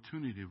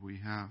opportunity we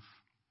have.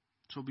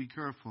 So be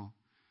careful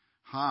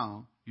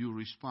how you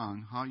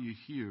respond, how you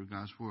hear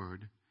God's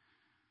Word.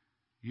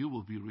 You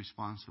will be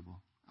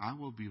responsible. I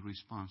will be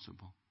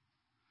responsible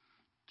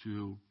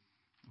to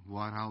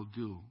what I'll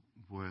do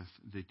with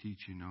the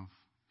teaching of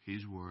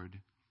His Word.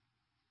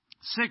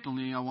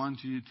 Secondly, I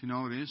want you to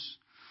notice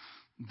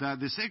that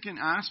the second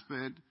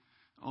aspect,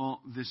 or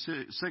the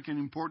second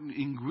important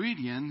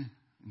ingredient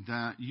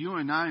that you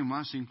and I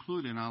must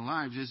include in our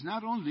lives is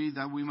not only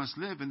that we must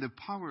live in the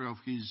power of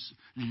His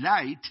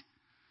light,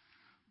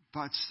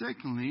 but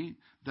secondly,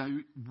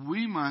 that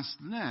we must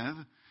live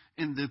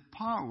in the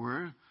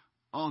power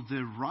of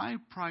the right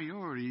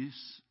priorities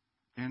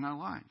in our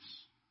lives.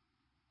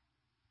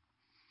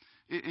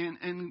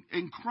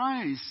 And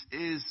Christ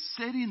is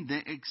setting the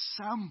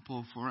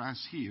example for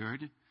us here.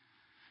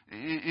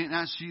 And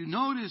as you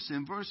notice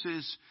in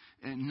verses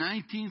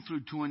 19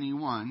 through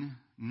 21,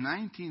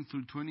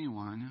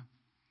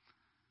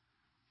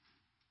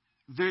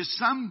 there's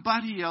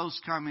somebody else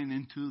coming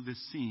into the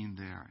scene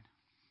there.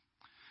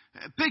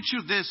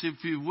 Picture this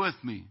if you're with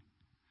me.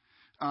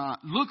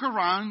 Look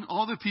around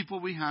all the people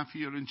we have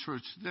here in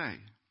church today.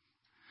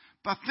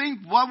 But think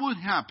what would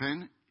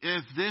happen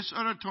if this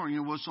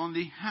auditorium was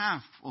only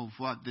half of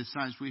what the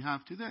size we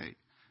have today.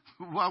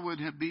 What would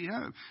be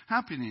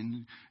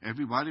happening?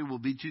 Everybody will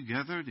be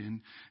together,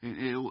 and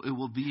it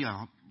will be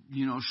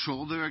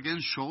shoulder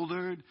against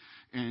shoulder,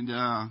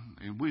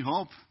 and we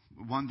hope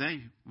one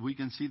day we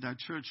can see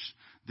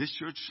this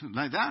church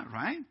like that,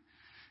 right?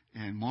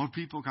 And more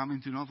people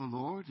coming to know the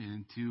Lord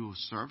and to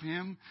serve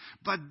Him.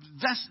 But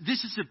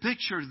this is a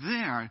picture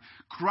there.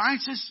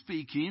 Christ is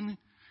speaking.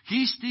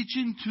 He's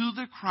teaching to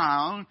the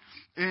crowd.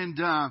 And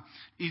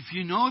if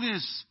you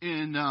notice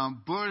in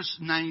verse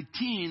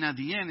 19 at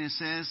the end, it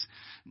says,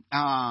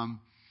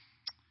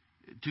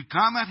 to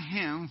come at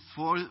Him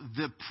for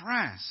the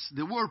press.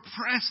 The word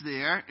press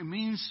there, it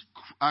means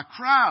a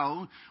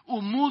crowd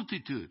or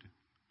multitude.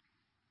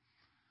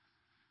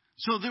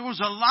 So there was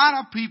a lot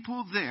of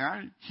people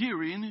there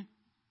hearing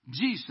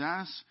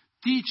Jesus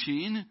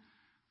teaching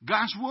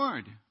God's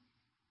Word.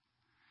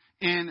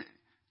 And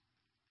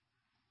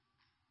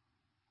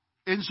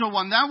so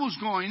when that was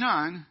going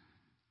on,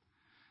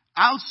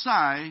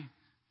 outside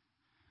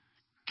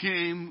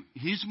came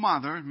his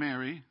mother,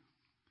 Mary,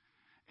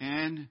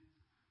 and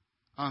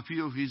a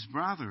few of his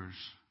brothers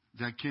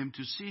that came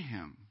to see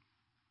him.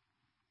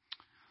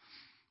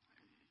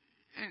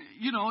 And,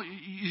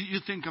 you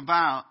think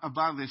about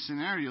the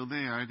scenario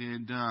there,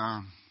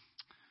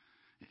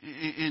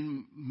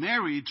 and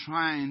Mary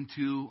trying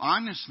to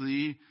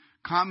honestly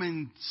come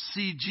and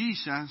see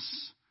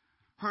Jesus,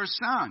 her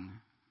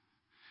son.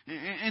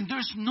 And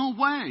there's no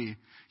way.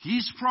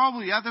 He's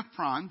probably at the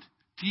front,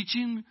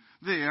 teaching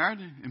there,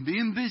 and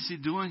being busy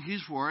doing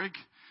his work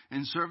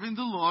and serving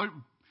the Lord.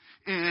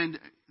 And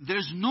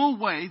there's no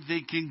way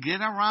they can get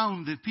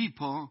around the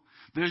people.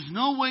 There's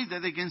no way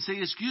that they can say,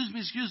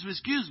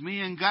 excuse me,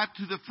 and got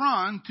to the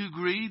front to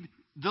greet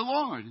the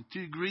Lord,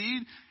 to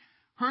greet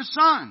her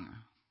son.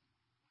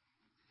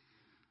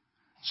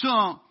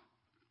 So,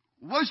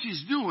 what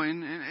she's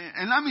doing,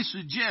 and let me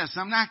suggest,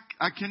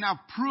 I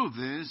cannot prove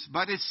this,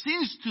 but it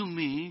seems to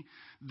me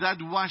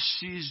that what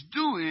she's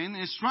doing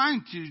is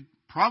trying to,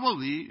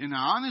 probably in an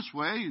honest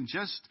way, and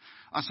just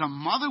as a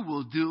mother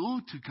will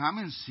do, to come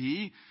and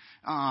see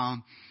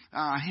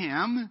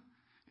him.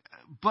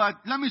 But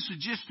let me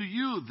suggest to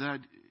you that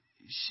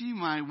she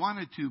might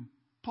wanted to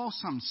pull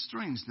some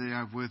strings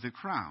there with the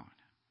crowd.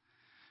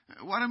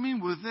 What I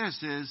mean with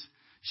this is,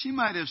 she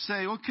might have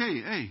said,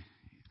 okay, hey,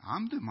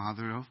 I'm the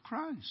mother of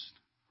Christ.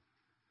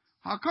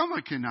 How come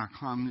I cannot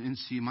come and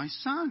see my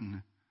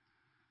son?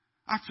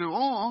 After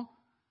all,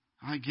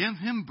 I gave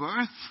him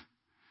birth,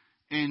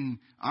 and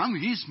I'm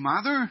his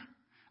mother.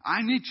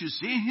 I need to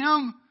see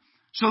him.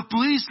 So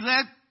please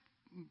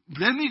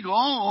let me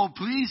go, or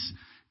please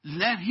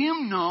let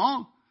him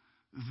know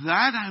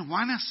that I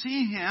want to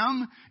see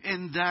him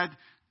and that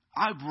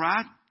I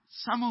brought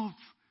some of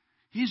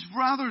his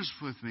brothers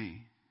with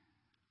me.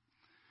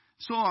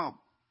 So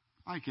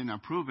I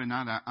cannot prove it.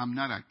 I'm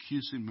not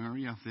accusing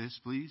Mary of this,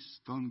 please.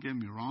 Don't get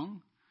me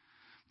wrong.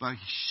 But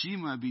she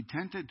might be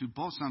tempted to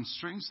pull some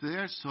strings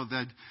there so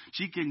that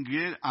she can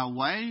get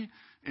away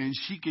and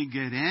she can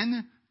get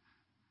in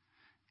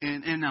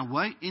and in a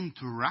way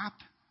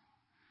interrupt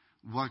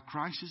what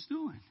Christ is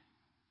doing.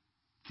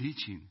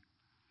 Teaching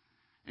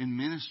and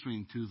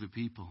ministering to the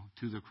people,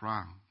 to the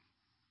crowd.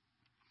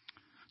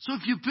 So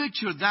if you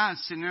picture that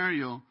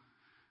scenario,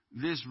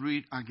 let's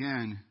read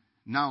again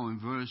now in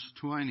verse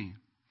 20.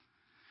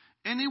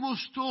 And it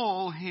was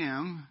told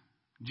him,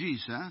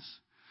 Jesus,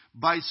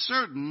 by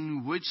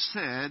certain which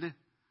said,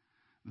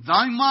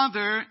 Thy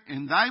mother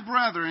and thy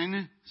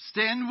brethren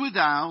stand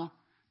without,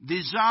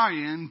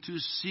 desiring to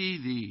see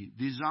thee.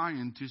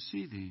 Desiring to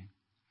see thee.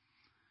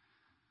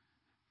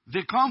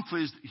 The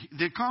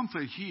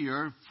comfort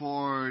here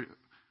for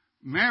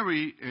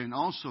Mary and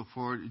also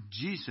for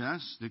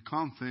Jesus, the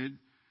comfort,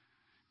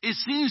 it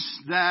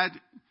seems that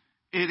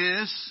it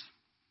is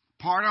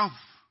part of,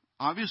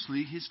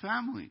 obviously, his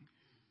family.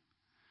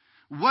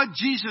 What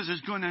Jesus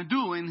is going to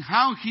do and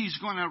how he's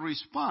going to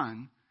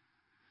respond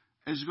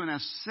is going to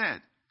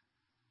set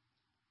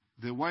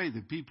the way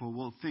the people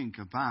will think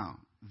about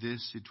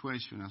this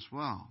situation as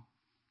well.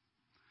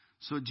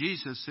 So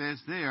Jesus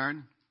says there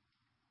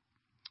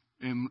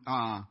in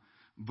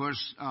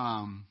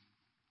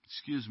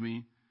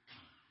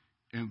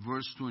in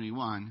verse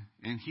 21,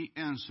 and he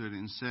answered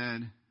and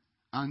said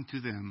unto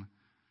them,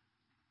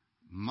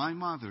 My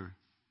mother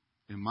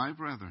and my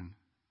brethren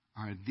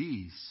are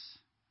these.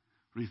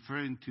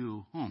 Referring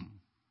to whom?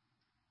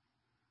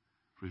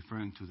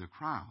 Referring to the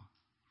crowd.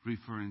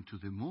 Referring to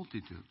the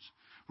multitudes.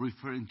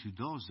 Referring to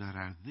those that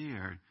are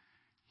there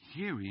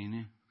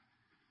hearing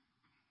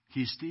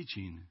his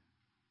teaching.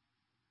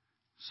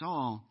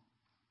 So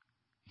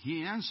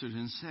he answered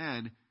and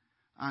said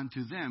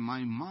unto them,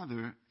 My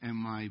mother and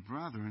my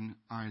brethren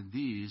are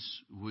these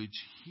which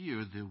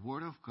hear the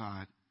word of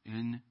God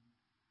and,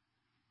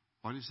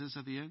 what it says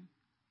at the end?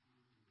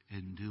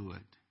 And do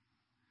it.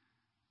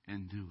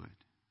 And do it.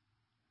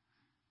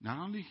 Not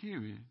only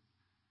hear it,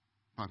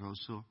 but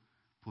also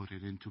put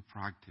it into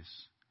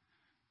practice.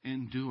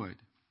 And do it.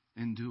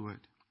 And do it.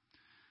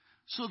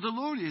 So the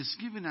Lord is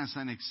giving us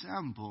an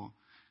example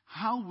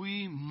how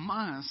we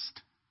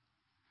must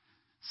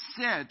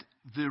set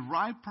the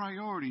right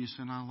priorities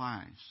in our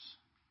lives.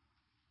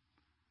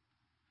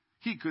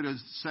 He could have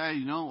said,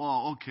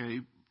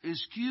 okay,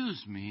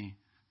 excuse me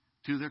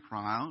to the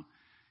crowd.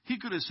 He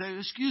could have said,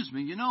 excuse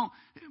me,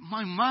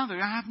 my mother,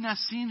 I have not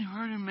seen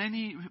her in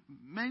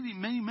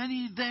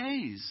many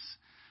days.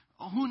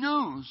 Who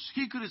knows?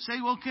 He could have said,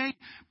 okay,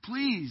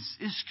 please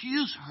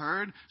excuse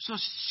her so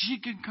she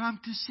can come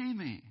to see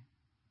me.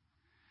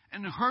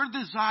 And her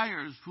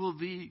desires will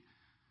be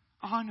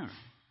honored.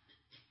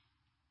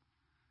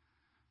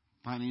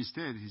 But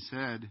instead, he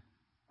said,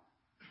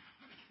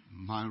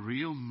 my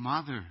real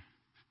mother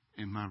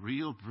and my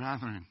real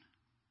brethren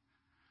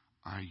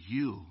are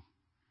you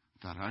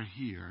that are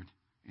here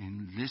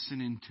and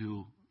listening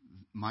to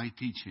my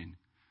teaching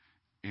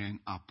and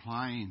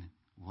applying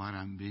what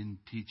I've been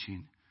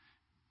teaching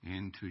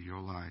into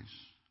your lives.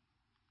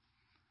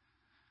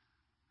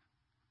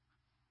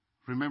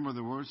 Remember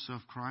the words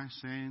of Christ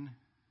saying,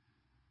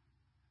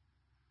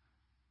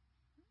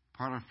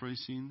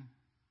 paraphrasing,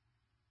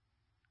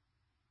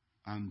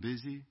 I'm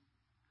busy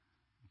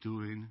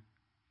doing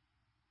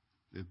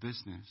the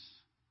business,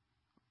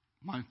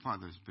 my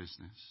Father's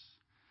business.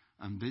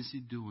 I'm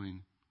busy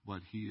doing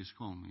what He has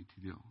called me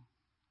to do.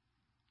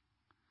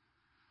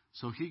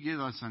 So He gave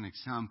us an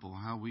example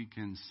how we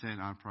can set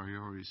our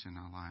priorities in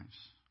our lives.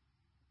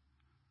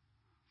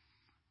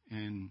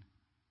 And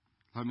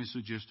let me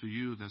suggest to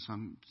you that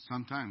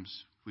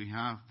sometimes we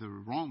have the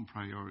wrong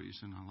priorities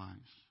in our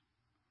lives.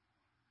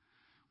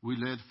 We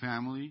let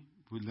family,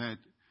 we let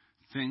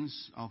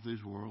things of this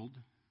world,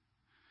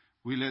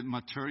 we let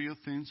material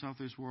things of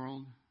this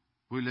world,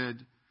 we let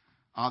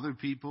other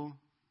people.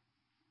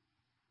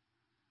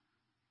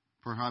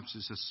 Perhaps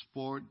it's a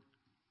sport.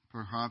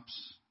 Perhaps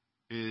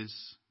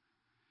it's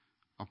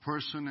a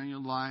person in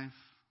your life.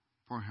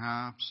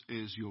 Perhaps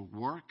it's your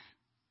work.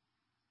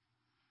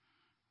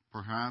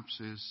 Perhaps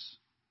it's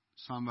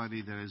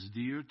somebody that is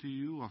dear to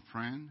you, a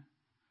friend.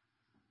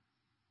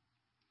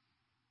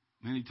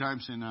 Many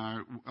times in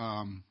our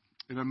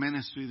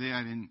ministry there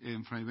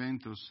in Fray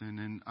Ventos and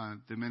in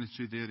the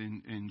ministry there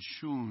in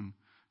Shun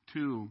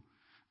too,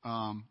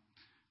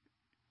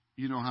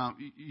 you know how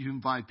you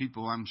invite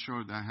people. I'm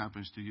sure that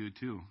happens to you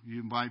too.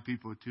 You invite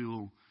people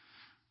to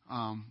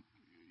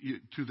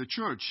the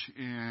church,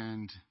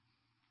 and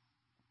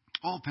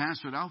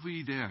Pastor, I'll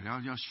be there.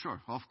 Yeah,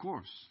 sure, of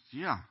course,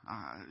 yeah.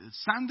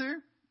 Sunday,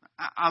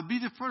 I'll be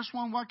the first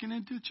one walking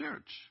into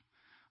church.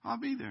 I'll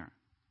be there.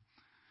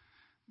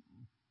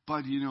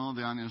 But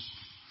the honest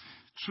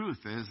truth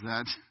is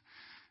that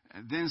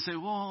then say,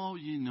 well,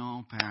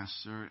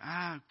 Pastor,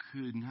 I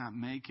could not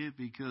make it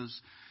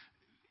because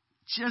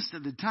just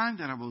at the time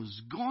that I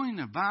was going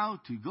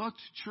about to go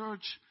to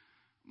church,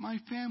 my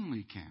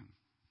family came.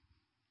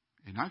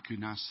 And I could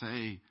not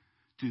say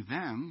to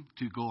them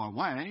to go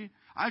away.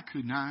 I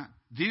could not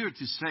dare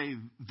to say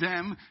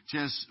them,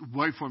 just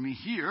wait for me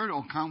here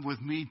or come with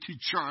me to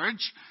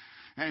church.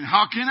 And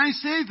how can I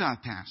say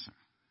that, Pastor?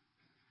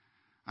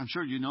 I'm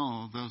sure you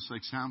know those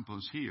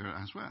examples here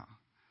as well.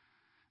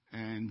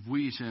 And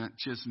we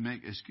just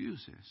make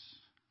excuses.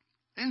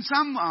 In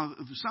some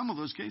of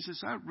those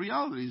cases are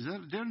realities.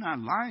 They're not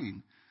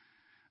lying.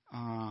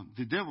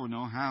 The devil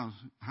knows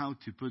how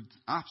to put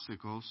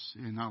obstacles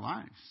in our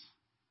lives.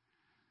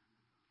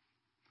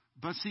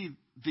 But see,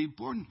 the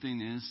important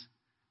thing is,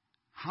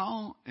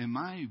 how am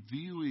I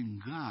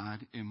viewing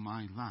God in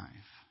my life?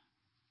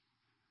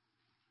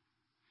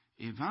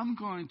 If I'm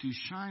going to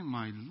shine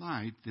my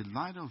light, the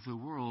light of the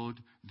world,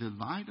 the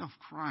light of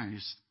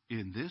Christ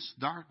in this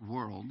dark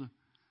world,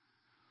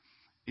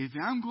 if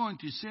I'm going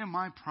to set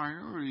my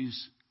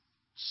priorities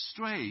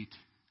straight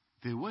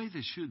the way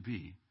they should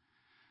be,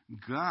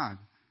 God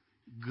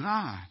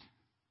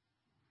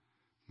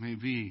may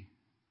be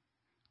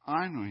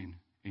honoring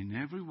in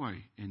every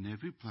way, in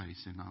every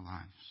place in our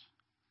lives.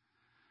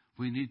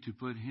 We need to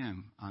put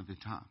Him at the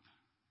top.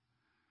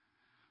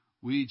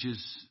 We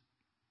just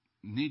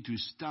need to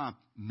stop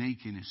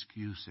making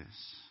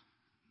excuses.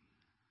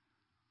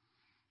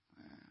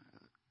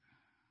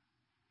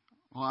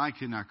 Oh, I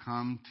cannot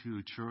come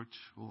to church.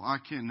 Oh, I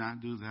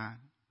cannot do that.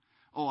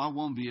 Oh, I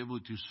won't be able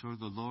to serve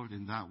the Lord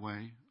in that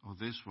way or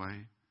this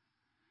way.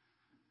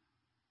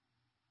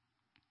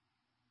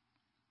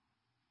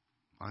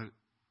 But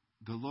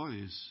the Lord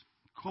is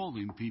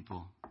calling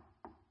people.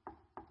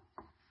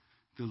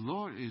 The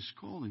Lord is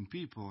calling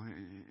people.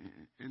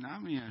 And I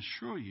may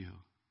assure you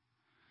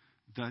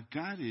that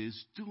God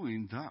is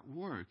doing that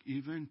work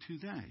even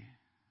today.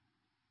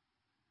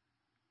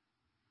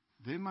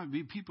 There might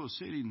be people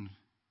sitting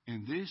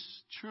in this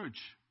church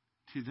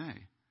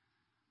today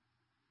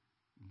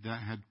that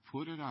had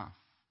put it off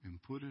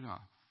and put it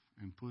off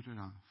and put it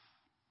off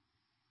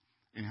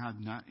and have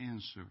not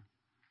answered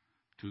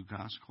to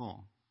God's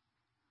call.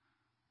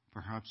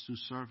 Perhaps to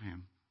serve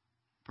Him.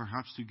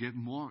 Perhaps to get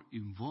more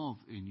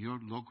involved in your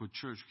local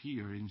church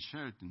here in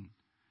Chariton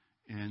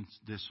and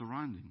the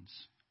surroundings.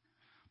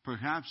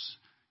 Perhaps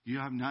you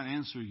have not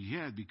answered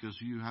yet because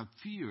you have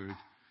feared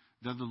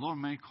that the Lord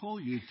may call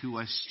you to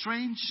a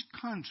strange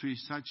country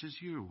such as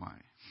Uruguay.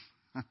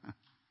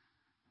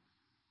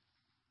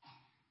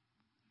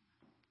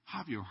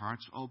 Have your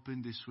hearts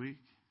open this week.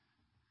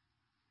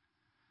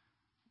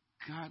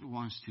 God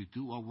wants to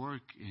do a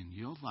work in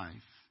your life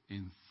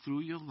and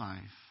through your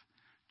life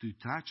to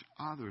touch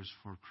others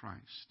for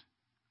Christ.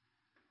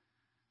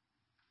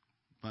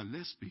 But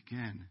let's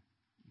begin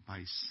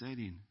by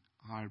setting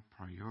our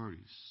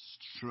priorities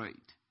straight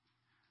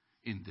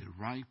in the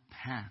right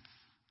path.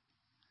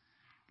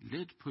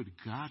 Let's put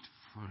God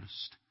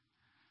first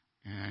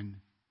and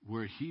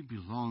where He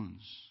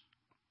belongs.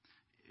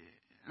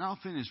 And I'll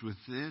finish with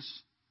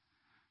this.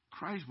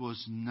 Christ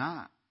was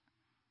not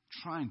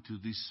trying to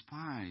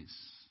despise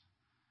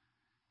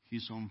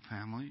His own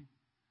family.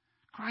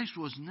 Christ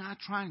was not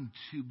trying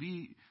to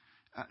be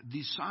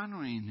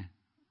dishonoring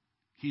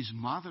His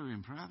mother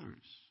and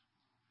brothers.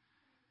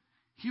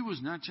 He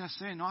was not just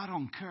saying, no, I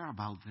don't care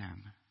about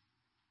them.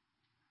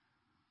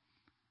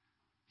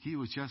 He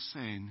was just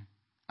saying,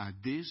 at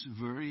this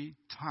very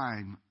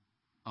time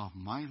of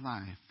my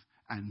life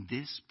and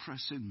this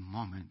present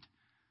moment,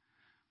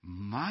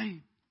 my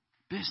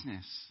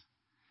business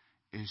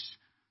is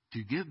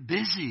to get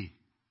busy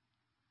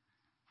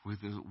with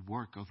the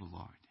work of the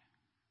Lord.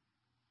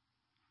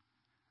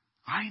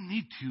 I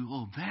need to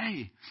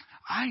obey.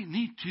 I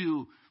need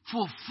to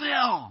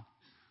fulfill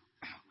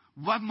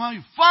what my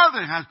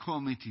Father has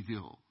called me to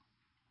do.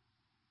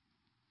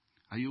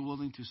 Are you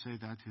willing to say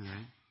that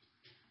today?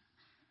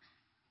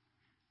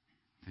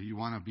 That you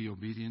want to be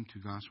obedient to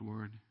God's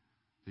word?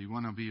 That you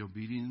want to be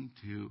obedient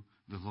to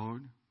the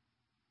Lord?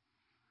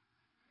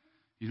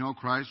 You know,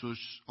 Christ was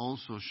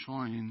also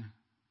showing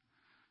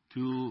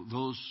to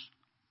those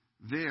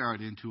there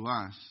and to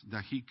us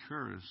that He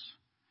cares.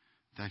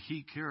 That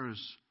He cares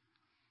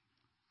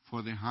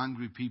for the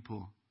hungry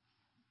people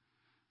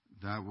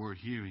that were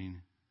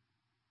hearing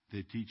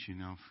the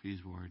teaching of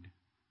His word.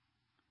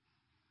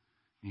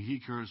 And He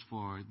cares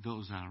for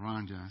those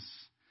around us,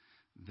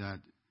 that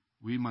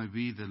we might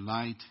be the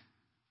light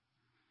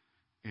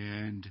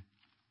and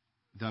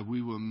that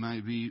we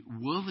might be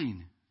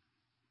willing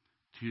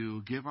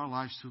to give our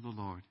lives to the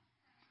Lord.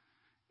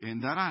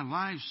 And that our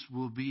lives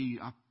will be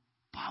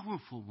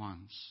powerful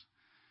ones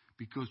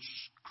because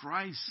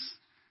Christ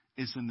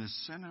is in the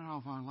center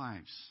of our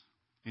lives,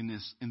 and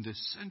is in the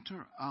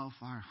center of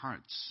our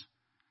hearts.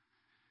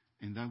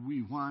 And that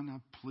we want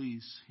to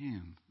please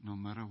Him no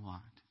matter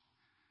what.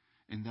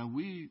 And that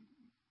we're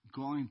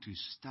going to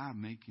stop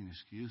making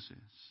excuses.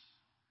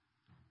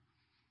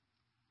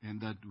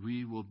 And that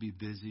we will be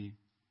busy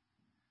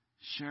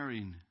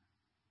sharing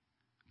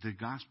the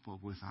gospel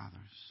with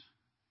others.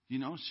 You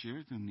know,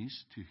 Chariton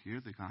needs to hear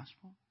the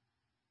gospel.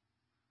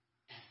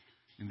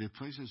 And the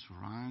places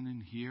around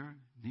and here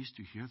needs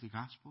to hear the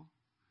gospel.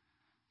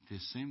 The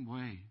same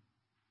way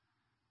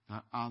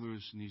that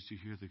others needs to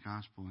hear the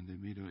gospel in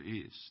the Middle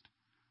East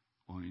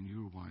or in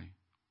Uruguay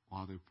or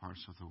other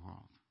parts of the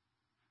world.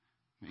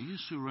 May you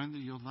surrender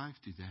your life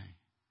today.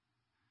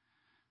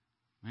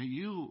 May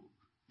you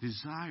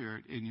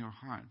desire in your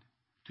heart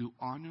to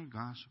honor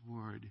God's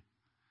word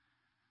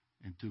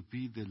and to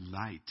be the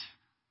light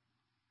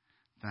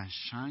that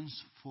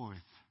shines forth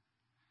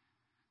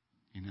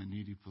in a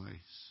needy place,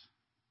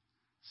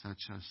 such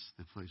as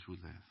the place we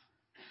live.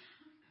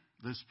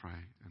 Let's pray,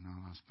 and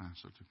I'll ask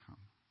Pastor to come.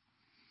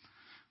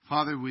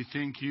 Father, we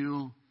thank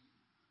you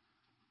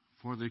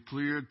for the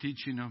clear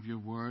teaching of your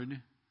word.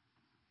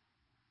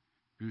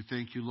 We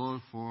thank you,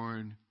 Lord,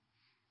 for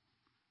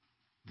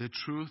the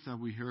truth that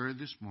we heard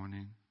this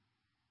morning.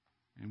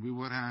 And we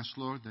would ask,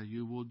 Lord, that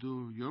you will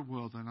do your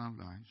will in our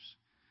lives,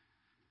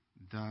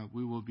 that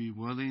we will be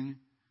willing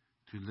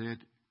to let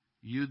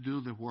you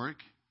do the work,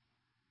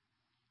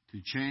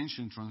 to change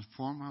and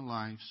transform our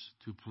lives,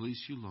 to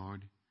please you,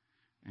 Lord,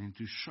 and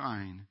to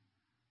shine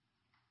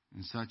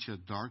in such a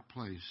dark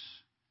place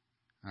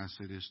as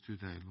it is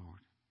today, Lord.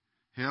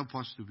 Help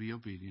us to be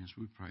obedient,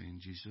 we pray in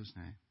Jesus'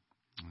 name.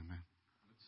 Amen.